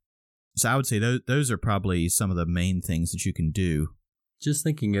work. So I would say those are probably some of the main things that you can do. Just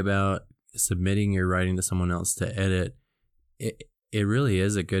thinking about submitting your writing to someone else to edit, it really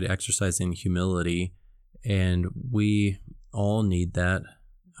is a good exercise in humility, and we all need that.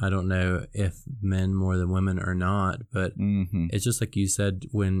 I don't know if men more than women or not, but mm-hmm. It's just like you said,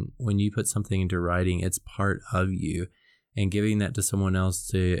 when you put something into writing, it's part of you, and giving that to someone else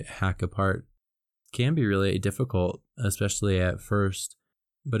to hack apart can be really difficult, especially at first.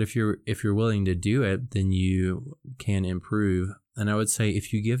 But if you're willing to do it, then you can improve. And I would say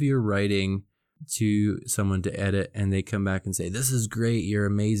if you give your writing to someone to edit and they come back and say, "This is great, you're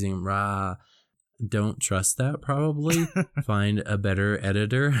amazing," rah, don't trust that probably. Find a better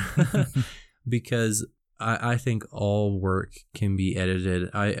editor because I think all work can be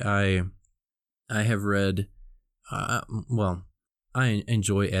edited. I have read, I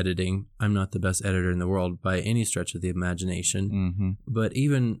enjoy editing. I'm not the best editor in the world by any stretch of the imagination, mm-hmm. but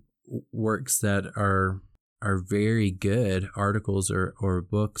even works that are very good, articles or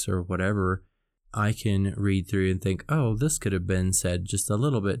books or whatever, I can read through and think, oh, this could have been said just a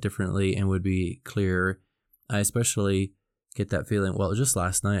little bit differently and would be clearer. I especially get that feeling. Well, just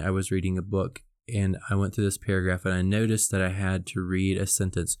last night I was reading a book and I went through this paragraph and I noticed that I had to read a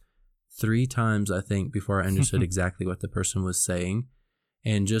sentence 3 times, I think, before I understood exactly what the person was saying.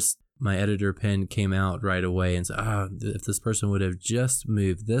 And just my editor pen came out right away and said, if this person would have just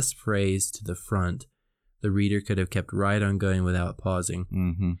moved this phrase to the front, the reader could have kept right on going without pausing.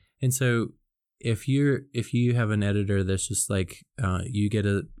 Mm-hmm. And so if you have an editor that's just like you get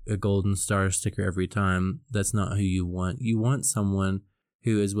a golden star sticker every time, that's not who you want. You want someone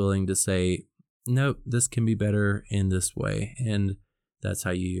who is willing to say, nope, this can be better in this way, and that's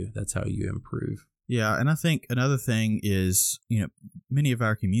how you improve. Yeah, and I think another thing is, many of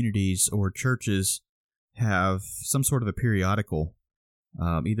our communities or churches have some sort of a periodical,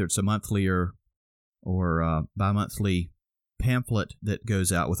 either it's a monthly or bi-monthly pamphlet that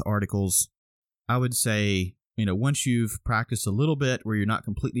goes out with articles. I would say, once you've practiced a little bit where you're not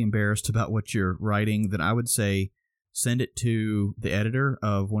completely embarrassed about what you're writing, then I would say send it to the editor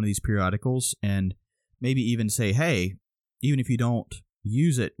of one of these periodicals and maybe even say, hey, even if you don't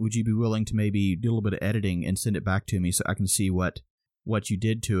use it, would you be willing to maybe do a little bit of editing and send it back to me so I can see what you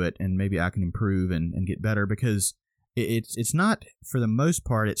did to it and maybe I can improve and get better? Because it's not, for the most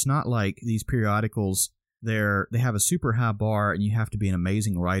part, it's not like these periodicals, they have a super high bar and you have to be an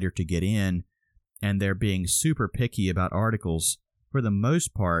amazing writer to get in, and they're being super picky about articles. For the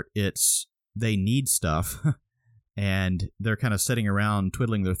most part, they need stuff and they're kind of sitting around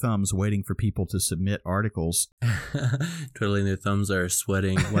twiddling their thumbs waiting for people to submit articles. Twiddling their thumbs are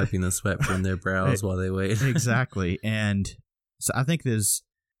sweating, wiping the sweat from their brows while they wait. Exactly. And so I think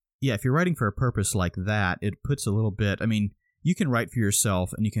if you're writing for a purpose like that, it puts a little bit, you can write for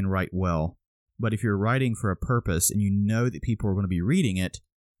yourself and you can write well, but if you're writing for a purpose and you know that people are going to be reading it,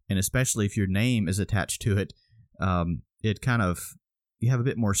 and especially if your name is attached to it, it kind of, you have a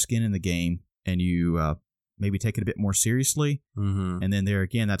bit more skin in the game and you maybe take it a bit more seriously. Mm-hmm. And then there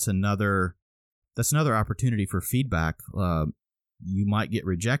again, that's another opportunity for feedback. You might get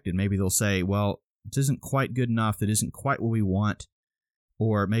rejected. Maybe they'll say, well, this isn't quite good enough. It isn't quite what we want.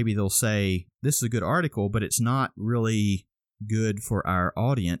 Or maybe they'll say, this is a good article, but it's not really good for our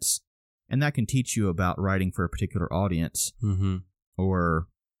audience. And that can teach you about writing for a particular audience. Mm-hmm. Or,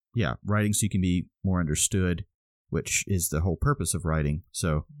 writing so you can be more understood. which is the whole purpose of writing.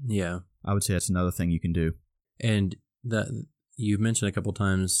 So Yeah. I would say that's another thing you can do. And that you've mentioned a couple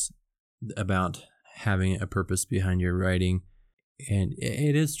times about having a purpose behind your writing. And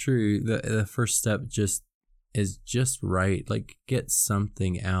it is true. The first step is just write, like get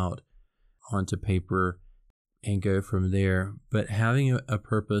something out onto paper and go from there. But having a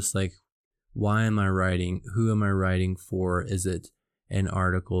purpose, like, why am I writing? Who am I writing for? Is it an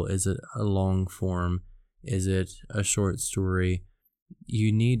article? Is it a long form? Is it a short story?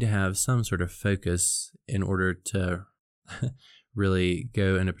 You need to have some sort of focus in order to really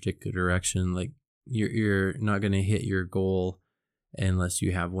go in a particular direction. Like you're not going to hit your goal unless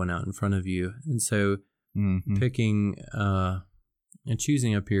you have one out in front of you. And so picking and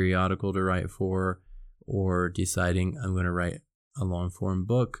choosing a periodical to write for, or deciding I'm going to write a long form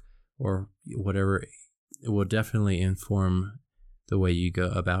book or whatever, it will definitely inform the way you go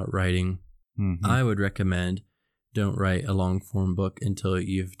about writing. I would recommend don't write a long form book until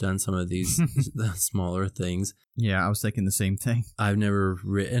you've done some of these the smaller things. Yeah, I was thinking the same thing. I've never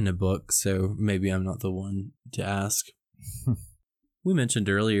written a book, so maybe I'm not the one to ask. We mentioned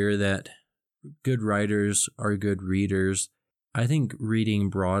earlier that good writers are good readers. I think reading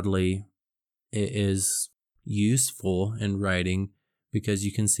broadly is useful in writing because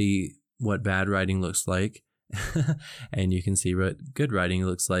you can see what bad writing looks like and you can see what good writing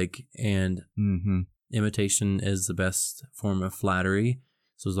looks like. And imitation is the best form of flattery.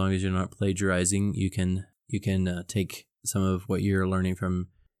 So as long as you're not plagiarizing, you can take some of what you're learning from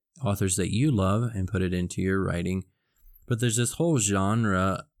authors that you love and put it into your writing. But there's this whole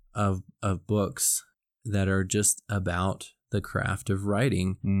genre of books that are just about the craft of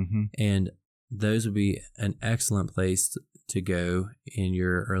writing. And those would be an excellent place to go in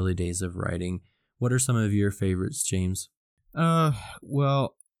your early days of writing. What are some of your favorites, James?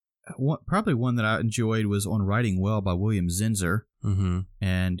 Well, probably one that I enjoyed was On Writing Well by William Zinsser.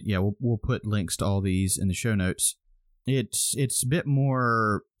 And yeah, we'll put links to all these in the show notes. It's a bit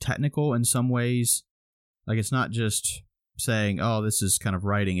more technical in some ways. Like it's not just saying, oh, this is kind of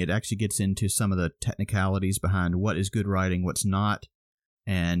writing. It actually gets into some of the technicalities behind what is good writing, what's not,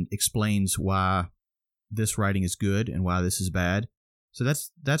 and explains why this writing is good and why this is bad. So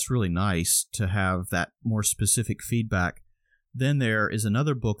that's really nice to have that more specific feedback. Then there is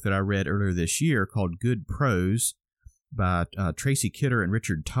another book that I read earlier this year called Good Prose by Tracy Kidder and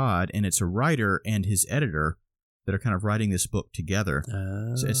Richard Todd, and it's a writer and his editor that are kind of writing this book together.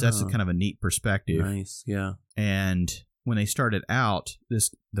 So that's kind of a neat perspective. Nice, yeah. And when they started out,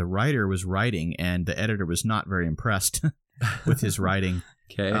 the writer was writing, and the editor was not very impressed with his writing.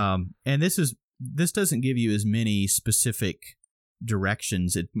 Okay. And this doesn't give you as many specific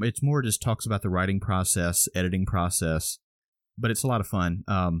directions. It's more just talks about the writing process, editing process, but it's a lot of fun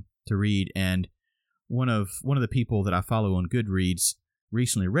to read. And one of the people that I follow on Goodreads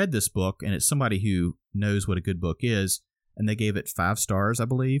recently read this book, and it's somebody who knows what a good book is, and they gave it 5 stars, I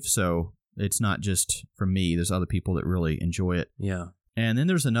believe. So it's not just from me. There's other people that really enjoy it. Yeah. And then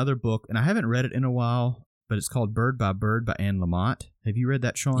there's another book, and I haven't read it in a while, but it's called Bird by Bird by Anne Lamott. Have you read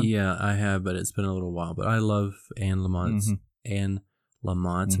that, Sean? Yeah, I have, but it's been a little while. But I love Anne Lamott. Anne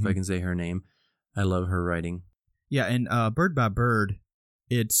Lamott, if I can say her name. I love her writing. Yeah, and Bird by Bird,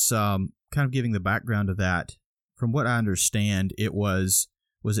 it's kind of giving the background of that. From what I understand, it was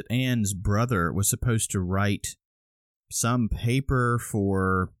it Anne's brother was supposed to write some paper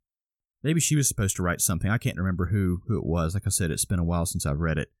for, maybe she was supposed to write something. I can't remember who it was. Like I said, it's been a while since I've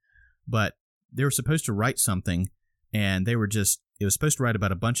read it. But they were supposed to write something, and it was supposed to write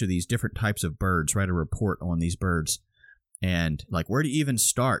about a bunch of these different types of birds, write a report on these birds. And like, where do you even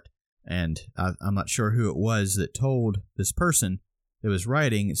start? And I'm not sure who it was that told this person that was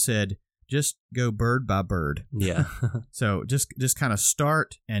writing, said, just go bird by bird. Yeah. So just kind of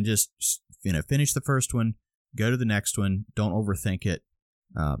start and just, finish the first one, go to the next one. Don't overthink it.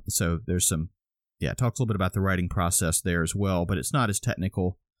 So there's it talks a little bit about the writing process there as well, but it's not as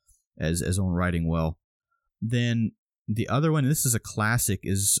technical as On Writing Well. Then the other one, and this is a classic,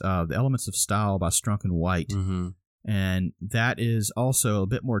 is The Elements of Style by Strunk and White. And that is also a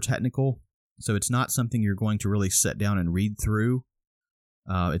bit more technical. So it's not something you're going to really sit down and read through.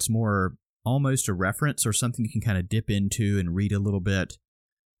 It's more almost a reference or something you can kind of dip into and read a little bit,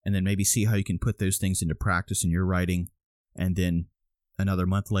 and then maybe see how you can put those things into practice in your writing, and then another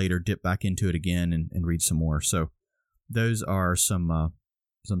month later dip back into it again and read some more. So those are some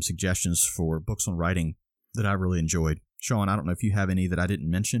suggestions for books on writing that I really enjoyed. Sean, I don't know if you have any that I didn't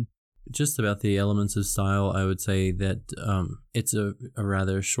mention. Just about The Elements of Style, I would say that it's a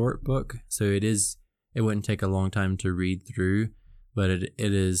rather short book, so it wouldn't take a long time to read through, but it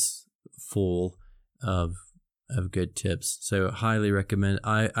is full of of good tips. So highly recommend.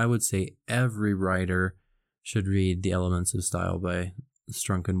 I would say every writer should read The Elements of Style by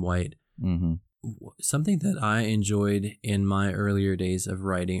Strunk and White. Mm-hmm. Something that I enjoyed in my earlier days of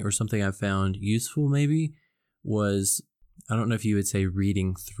writing, or something I found useful maybe, was, I don't know if you would say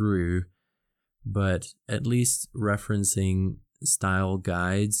reading through, but at least referencing style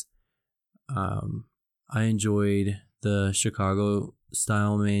guides. I enjoyed the Chicago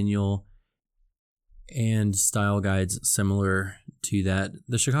Style Manual and style guides similar to that.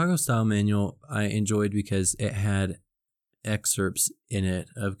 The Chicago Style Manual I enjoyed because it had excerpts in it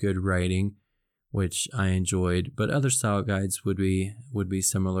of good writing, which I enjoyed, but other style guides would be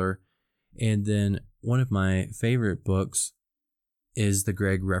similar. And then one of my favorite books is the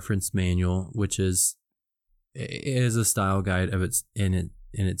Gregg Reference Manual, which is a style guide of its in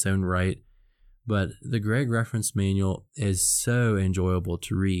its own right. But the Gregg Reference Manual is so enjoyable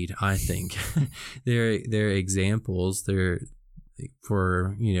to read, I think. There are examples. They're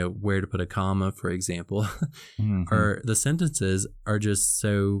for, where to put a comma, for example. Mm-hmm. Or the sentences are just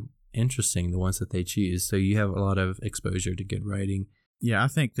so interesting, the ones that they choose. So you have a lot of exposure to good writing. Yeah, I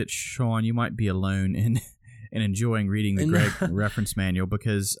think that, Sean, you might be alone in enjoying reading the Gregg Reference Manual,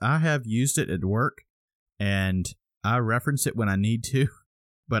 because I have used it at work and I reference it when I need to.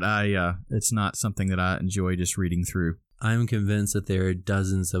 But it's not something that I enjoy just reading through. I'm convinced that there are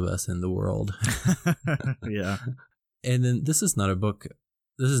dozens of us in the world. Yeah. And then this is not a book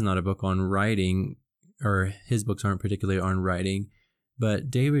on writing, or his books aren't particularly on writing,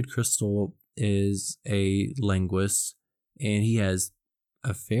 but David Crystal is a linguist, and he has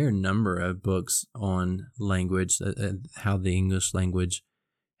a fair number of books on language, how the English language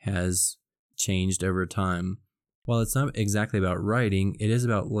has changed over time. While it's not exactly about writing, it is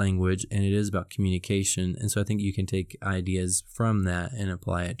about language and it is about communication. And so I think you can take ideas from that and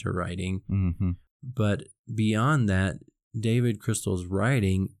apply it to writing. Mm-hmm. But beyond that, David Crystal's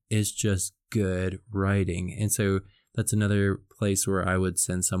writing is just good writing. And so that's another place where I would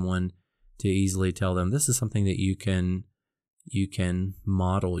send someone to easily tell them this is something that you can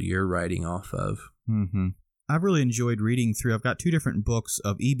model your writing off of. Mm-hmm. I've really enjoyed reading through. I've got 2 different books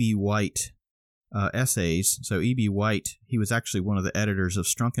of E.B. White essays. So E.B. White, he was actually one of the editors of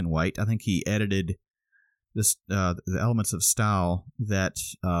Strunk and White. I think he edited this the Elements of Style that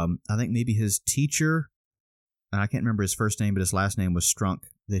I think maybe his teacher, I can't remember his first name, but his last name was Strunk,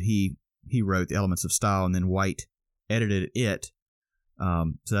 that he wrote the Elements of Style, and then White edited it.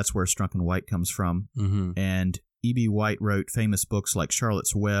 So that's where Strunk and White comes from. Mm-hmm. And E.B. White wrote famous books like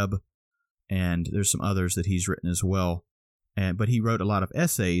Charlotte's Web, and there's some others that he's written as well. But he wrote a lot of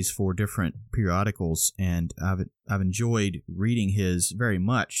essays for different periodicals, and I've enjoyed reading his very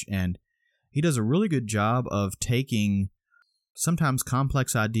much. And he does a really good job of taking sometimes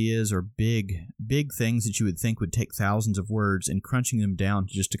complex ideas or big things that you would think would take thousands of words and crunching them down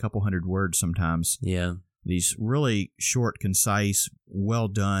to just a couple hundred words sometimes. Yeah. These really short, concise, well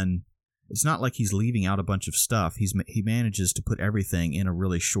done. It's not like he's leaving out a bunch of stuff. He manages to put everything in a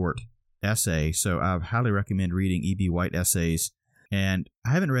really short essay. So I highly recommend reading E.B. White essays. And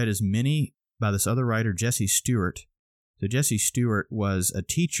I haven't read as many by this other writer, Jesse Stewart. So Jesse Stewart was a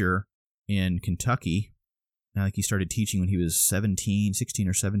teacher in Kentucky. I think he started teaching when he was 16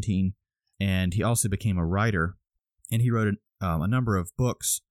 or 17. And he also became a writer. And he wrote a number of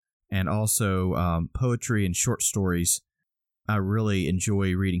books and also poetry and short stories. I really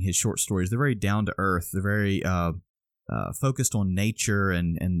enjoy reading his short stories. They're very down to earth. They're very focused on nature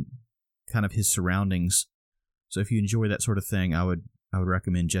and kind of his surroundings. So if you enjoy that sort of thing, I would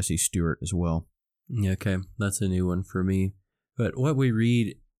recommend Jesse Stewart as well. Okay, that's a new one for me. But what we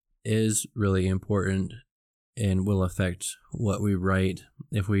read is really important and will affect what we write.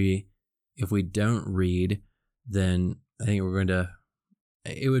 If we don't read, then I think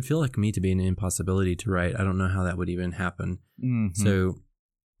it would feel like me to be an impossibility to write. I don't know how that would even happen. Mm-hmm. So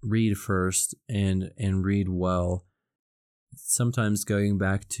read first and read well. Sometimes going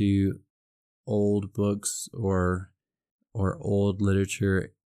back to old books or old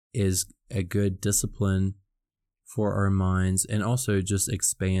literature is a good discipline for our minds, and also just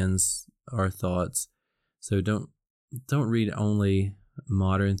expands our thoughts. So don't read only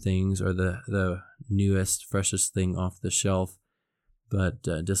modern things or the newest, freshest thing off the shelf, but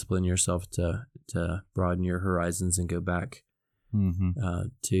discipline yourself to broaden your horizons and go back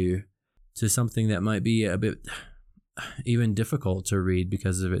to something that might be a bit even difficult to read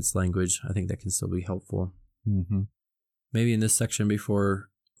because of its language. I think that can still be helpful. Mm-hmm. Maybe in this section, before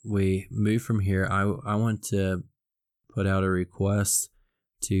we move from here, I want to put out a request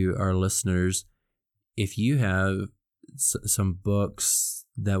to our listeners. If you have some books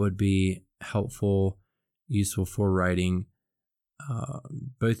that would be helpful, useful for writing.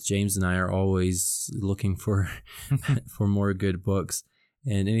 Both James and I are always looking for for more good books,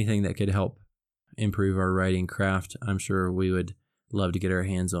 and anything that could help improve our writing craft, I'm sure we would love to get our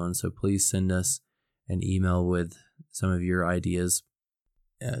hands on. So please send us an email with some of your ideas.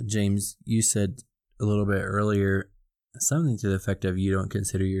 James, you said a little bit earlier something to the effect of you don't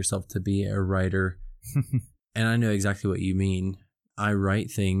consider yourself to be a writer. And I know exactly what you mean. I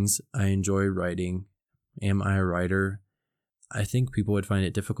write things. I enjoy writing. Am I a writer? I think people would find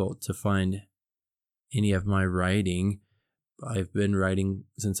it difficult to find any of my writing. I've been writing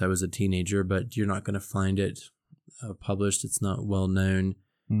since I was a teenager, but you're not going to find it published. It's not well known.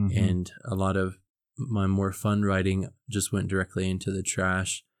 Mm-hmm. And a lot of my more fun writing just went directly into the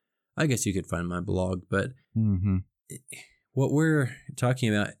trash. I guess you could find my blog, but what we're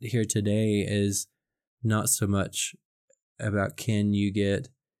talking about here today is not so much about can you get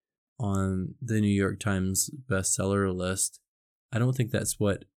on the New York Times bestseller list. I don't think that's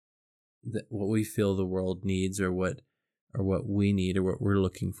what we feel the world needs, or what we need, or what we're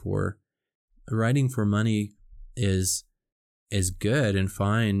looking for. Writing for money is good and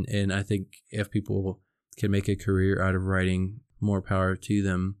fine, and I think if people can make a career out of writing, more power to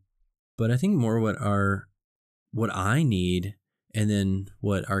them. But I think more what I need, and then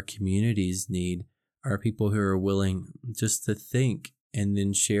what our communities need, are people who are willing just to think and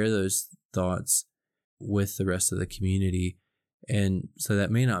then share those thoughts with the rest of the community. And so that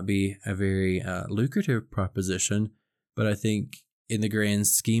may not be a very lucrative proposition, but I think in the grand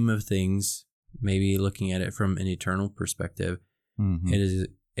scheme of things, maybe looking at it from an eternal perspective, it is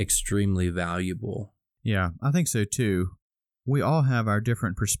extremely valuable. Yeah, I think so too. We all have our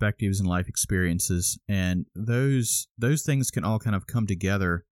different perspectives and life experiences, and those things can all kind of come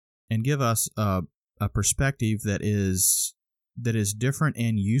together and give us a perspective that is different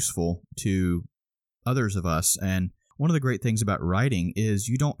and useful to others of us. And one of the great things about writing is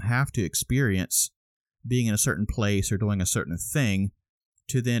you don't have to experience being in a certain place or doing a certain thing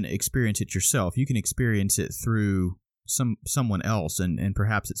to then experience it yourself. You can experience it through someone else, and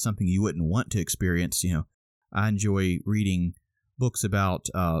perhaps it's something you wouldn't want to experience. You know, I enjoy reading books about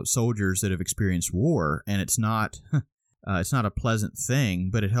soldiers that have experienced war, and it's not a pleasant thing,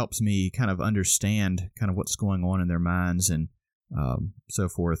 but it helps me kind of understand kind of what's going on in their minds and so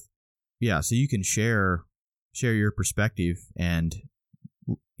forth. Yeah, so you can share your perspective, and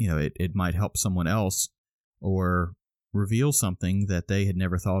you know it might help someone else or reveal something that they had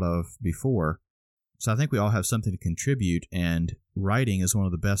never thought of before. So I think we all have something to contribute, and writing is one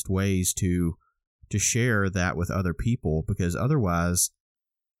of the best ways to share that with other people, because otherwise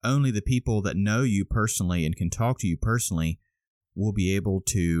only the people that know you personally and can talk to you personally will be able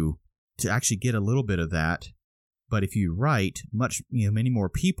to actually get a little bit of that. But if you write, many more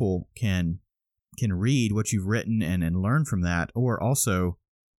people can read what you've written and learn from that. Or also,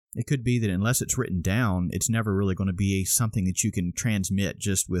 it could be that unless it's written down, it's never really going to be something that you can transmit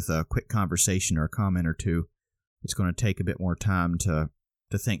just with a quick conversation or a comment or two. It's going to take a bit more time to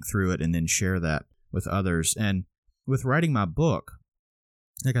think through it and then share that with others. And with writing my book,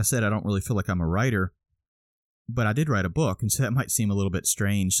 like I said, I don't really feel like I'm a writer, but I did write a book, and so that might seem a little bit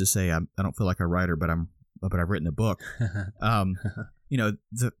strange to say I don't feel like a writer, but I've written a book.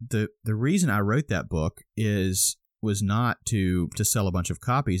 The reason I wrote that book was not to sell a bunch of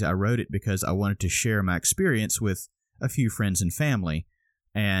copies. I wrote it because I wanted to share my experience with a few friends and family,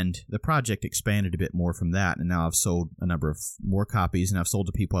 and the project expanded a bit more from that. And now I've sold a number of more copies, and I've sold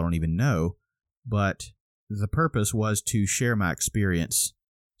to people I don't even know. But the purpose was to share my experience,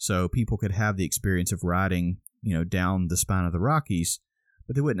 so people could have the experience of riding, down the spine of the Rockies,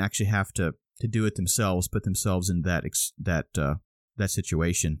 but they wouldn't actually have to do it themselves, put themselves in that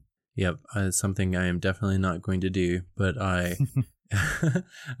situation. Yep, it's something I am definitely not going to do, but I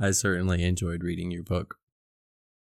I certainly enjoyed reading your book.